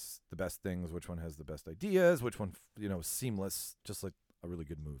incorporates the best things? Which one has the best ideas? Which one, is seamless, just like a really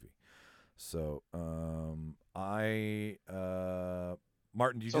good movie? So,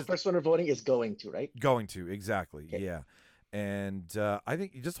 Martin, do you So just first one we're voting is going to, right? going to exactly, Okay. yeah. And I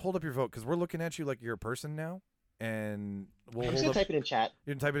think you just hold up your vote because we're looking at you like you're a person now, and we'll I'm just hold gonna up. type it in chat.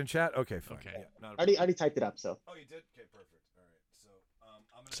 You can type it in chat. Okay, fine. Okay. Yeah, not a I already typed it up, so. Oh, you did? Okay, perfect. All right. So,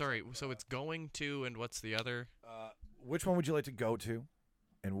 I'm gonna Sorry, so it's going to, and what's the other? which one would you like to go to,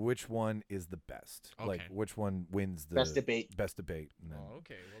 and which one is the best? Like, Okay. which one wins the Best debate. Best debate. And then- Oh,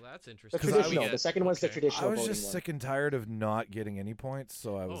 okay. Well, that's The interesting. traditional. The second one's the okay. traditional I was voting just one. sick and tired of not getting any points,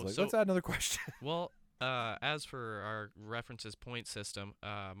 so I was Oh, like, so- let's add another question. Well, as for our references point system,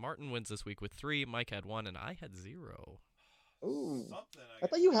 Martin wins this week with 3. Mike had 1, and I had 0. Ooh. I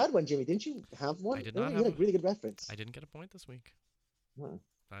thought you had one, Jimmy. Didn't you have one? I did Oh, not you have had a one. really good reference. I didn't get a point this week. Huh.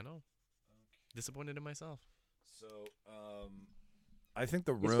 I know. Disappointed in myself. So, I think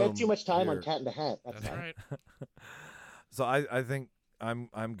the You room. spent too much time on here- Cat in the Hat. That's why. right. So I think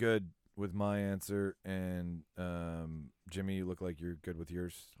I'm good with my answer, and Jimmy, you look like you're good with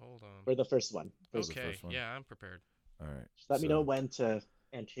yours. Hold on. For the first one. was the Okay. first one. Yeah, I'm prepared. All right. Just let me so- know when to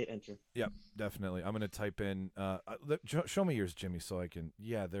hit enter. Yep, definitely. I'm gonna type in. Show me yours, Jimmy, so I can.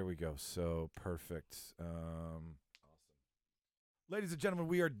 Yeah, there we go. So perfect. Awesome. Ladies and gentlemen,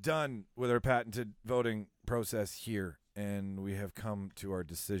 we are done with our patented voting process here, and we have come to our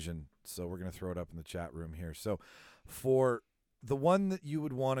decision. So we're gonna throw it up in the chat room here. So for the one that you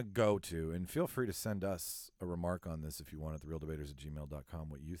would want to go to, and feel free to send us a remark on this if you want at therealdebaters@gmail.com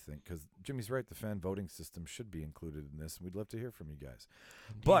what you think, because Jimmy's right, the fan voting system should be included in this, and we'd love to hear from you guys.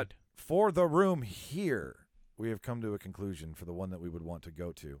 But for the room here, we have come to a conclusion for the one that we would want to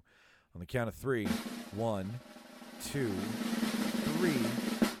go to. On the count of 3, 1, 2, 3.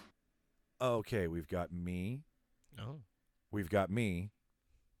 Okay, we've got me. Oh. We've got me.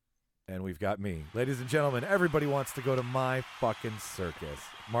 And we've got me. Ladies and gentlemen, everybody wants to go to my fucking circus.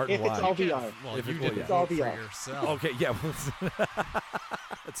 Martin, If why? it's all VR. Well, If you it- didn't it's all vote for VR. yourself. Okay, yeah.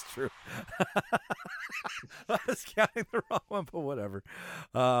 That's true. I was counting the wrong one, but whatever.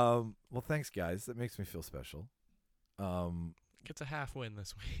 Well, thanks, guys. That makes me feel special. Gets a half win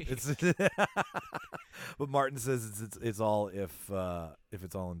this week. It's but Martin says it's all if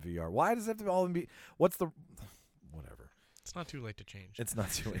it's all in VR. Why does it have to be all in VR? What's the whatever? It's not too late to change. It's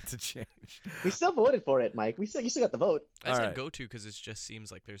not too late to change. We still voted for it, Mike. You still got the vote. I all said right. go to because it just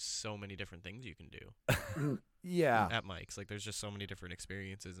seems like there's so many different things you can do Yeah. at Mike's. Like there's just so many different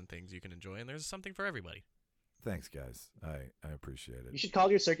experiences and things you can enjoy, and there's something for everybody. Thanks, guys. I appreciate You it. should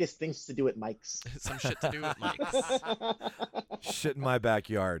call your circus things to do at Mike's. Some shit to do at Mike's. Shit in my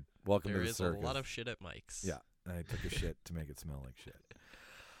backyard. Welcome There to the is circus. a lot of shit at Mike's. Yeah, I took a shit to make it smell like shit.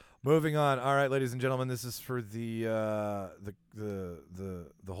 Moving on. All right, ladies and gentlemen, this is for the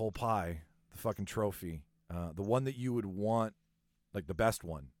whole pie, the fucking trophy, the one that you would want, like the best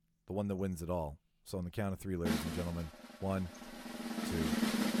one, the one that wins it all. So on the count of 3, ladies and gentlemen, 1, 2,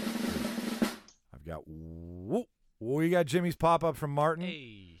 3. I've got. We got Jimmy's pop up from Martin.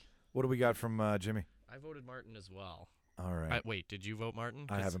 Hey, What do we got from Jimmy? I voted Martin as well. All right. Wait, did you vote Martin?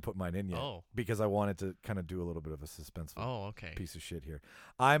 I 'Cause- haven't put mine in yet Oh. because I wanted to kind of do a little bit of a suspenseful Oh, okay. piece of shit here.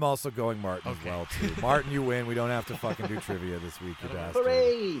 I'm also going Martin as Okay. well too. Martin, you win. We don't have to fucking do trivia this week, you bastard.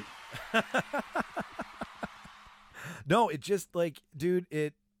 Hooray! No, it just like, dude,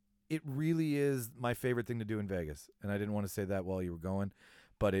 it really is my favorite thing to do in Vegas, and I didn't want to say that while you were going,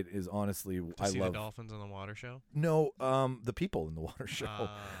 but it is honestly To I see love. the dolphins on the water show. No, the people in the water show,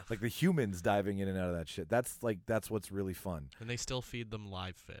 like the humans diving in and out of that shit. That's what's really fun. And they still feed them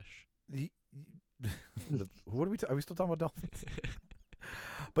live fish. What are we? Are we still talking about dolphins?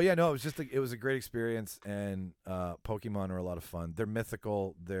 But yeah, no, it was just it was a great experience, and Pokemon are a lot of fun. They're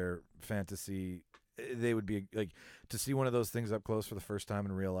mythical, they're fantasy. They would be like to see one of those things up close for the first time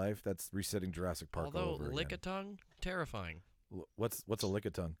in real life. That's resetting Jurassic Park all Although over again. Lick-a-tongue, terrifying. What's a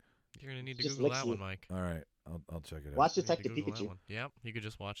Lickitung? You're gonna need to Just Google licks that you. one, Mike. All right, I'll check it out. Watch You need to Detective Google that Pikachu. one. Yep, you could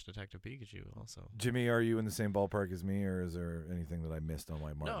just watch Detective Pikachu also. Jimmy, are you in the same ballpark as me, or is there anything that I missed on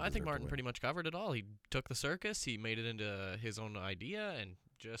why Martin? No, I think deserved to Martin win? pretty much covered it all. He took the circus, he made it into his own idea, and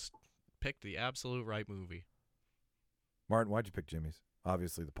just picked the absolute right movie. Martin, why'd you pick Jimmy's?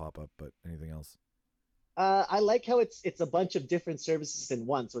 Obviously the pop up, but anything else? I like how it's a bunch of different services in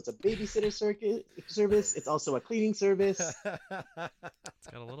one. So it's a babysitter service. It's also a cleaning service. It's got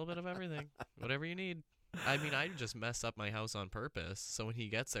a little bit of everything. Whatever you need. I mean, I just mess up my house on purpose, so when he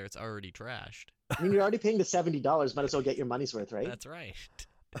gets there, it's already trashed. I mean, you're already paying the $70. Might as well get your money's worth, right? That's right.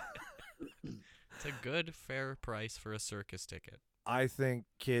 It's a good, fair price for a circus ticket. I think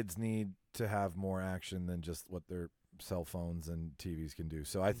kids need to have more action than just what their cell phones and TVs can do.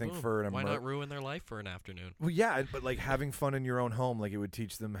 So I think Boom. for an Why not ruin their life for an afternoon? well, yeah, but like having fun in your own home, like it would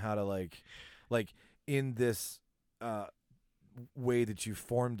teach them how to like in this way that you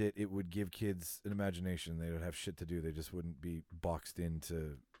formed it, it would give kids an imagination. They would have shit to do. They just wouldn't be boxed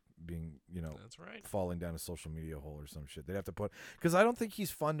into being, That's right. falling down a social media hole or some shit. They'd have to put because I don't think he's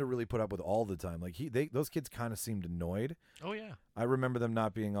fun to really put up with all the time. Like those kids kind of seemed annoyed. Oh, yeah. I remember them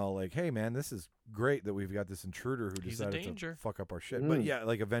not being all like, "Hey, man, this is great that we've got this intruder who He's a decided to danger. fuck up our shit." But yeah,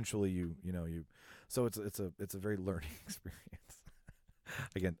 like eventually you. So it's a very learning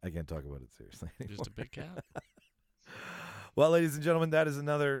experience. I can't talk about it seriously anymore. Just a big cat. Well, ladies and gentlemen, that is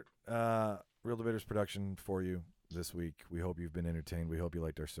another Real Debaters production for you this week. We hope you've been entertained. We hope you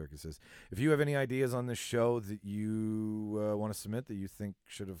liked our circuses. If you have any ideas on this show that you want to submit that you think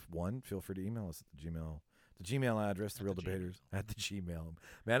should have won, feel free to email us at the Gmail address, the Real Debaters at the Gmail.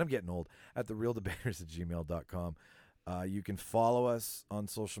 Man, I'm getting old. At the Real Debaters at gmail.com. You can follow us on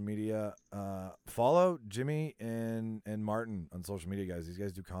social media. Follow Jimmy and Martin on social media, guys. These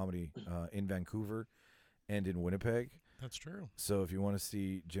guys do comedy in Vancouver and in Winnipeg. That's true. So if you want to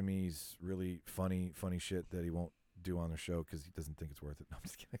see Jimmy's really funny shit that he won't do on the show because he doesn't think it's worth it. No, I'm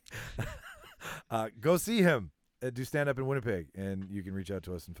just kidding. Go see him. Do stand up in Winnipeg, and you can reach out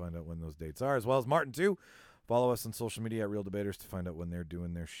to us and find out when those dates are, as well as Martin too. Follow us on social media at Real Debaters to find out when they're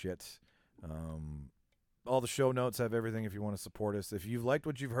doing their shit. All the show notes have everything if you want to support us. If you've liked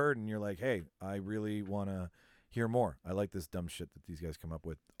what you've heard and you're like, hey, I really want to hear more. I like this dumb shit that these guys come up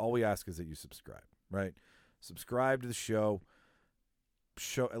with. All we ask is that you subscribe, right? Subscribe to the show.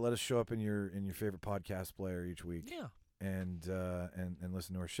 Let us show up in your favorite podcast player each week. Yeah. And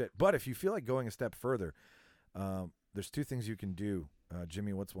listen to our shit. But if you feel like going a step further, There's two things you can do.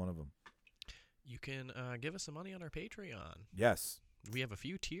 Jimmy, what's one of them? You can give us some money on our Patreon. Yes. We have a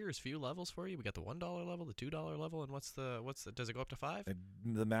few tiers, few levels for you. We got the $1 level, the $2 level, and what's the does it go up to 5?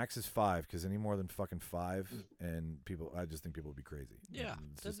 The max is 5, because any more than fucking 5, and I just think people would be crazy. Yeah,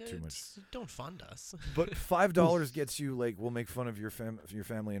 it's just too much. Don't fund us. But $5 gets you, like, we'll make fun of your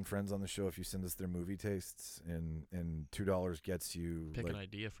family and friends on the show if you send us their movie tastes, and $2 gets you Pick like, an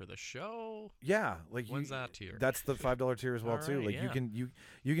idea for the show. Yeah, like when's that tier? That's the $5 tier as well too. Alright, Like yeah.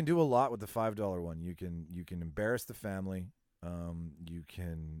 you can do a lot with the $5 one. You can embarrass the family. You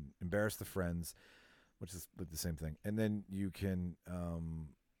can embarrass the friends, which is like the same thing, and then you can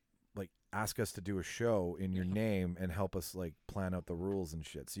like ask us to do a show in your name and help us like plan out the rules and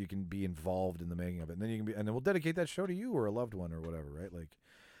shit. So you can be involved in the making of it, and then and then we'll dedicate that show to you or a loved one or whatever, right? Like,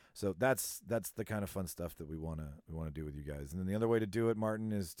 so that's the kind of fun stuff that we wanna do with you guys. And then the other way to do it,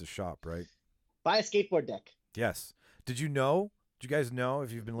 Martin, is to shop, right? Buy a skateboard deck. Yes. Did you guys know,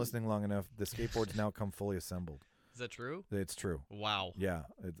 if you've been listening long enough, the skateboards now come fully assembled? Is that true? It's true. Wow. Yeah,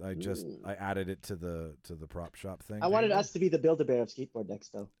 I added it to the prop shop thing. I wanted us to be the Build-A-Bear of skateboard decks,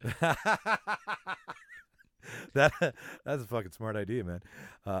 though. That's a fucking smart idea, man.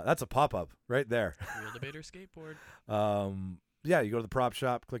 That's a pop-up right there. Build-A-Bear skateboard. Yeah, you go to the prop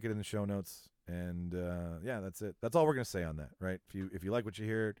shop, click it in the show notes, and yeah, that's it. That's all we're gonna say on that, right? If you like what you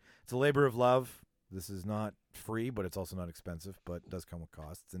hear, it's a labor of love. This is not free, but it's also not expensive, but it does come with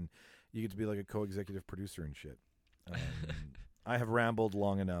costs, and you get to be like a co-executive producer and shit. I have rambled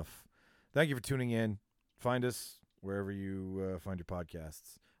long enough. Thank you for tuning in. Find us wherever you find your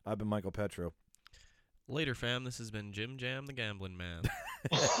podcasts. I've been Michael Petro. Later, fam. This has been Jim Jam, the Gambling Man.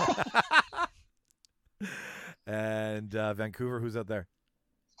 And Vancouver, who's out there?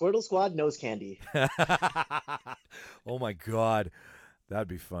 Squirtle Squad Nose Candy. Oh my God, that'd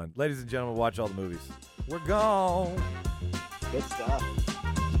be fun. Ladies and gentlemen, watch all the movies. We're gone. Good stuff.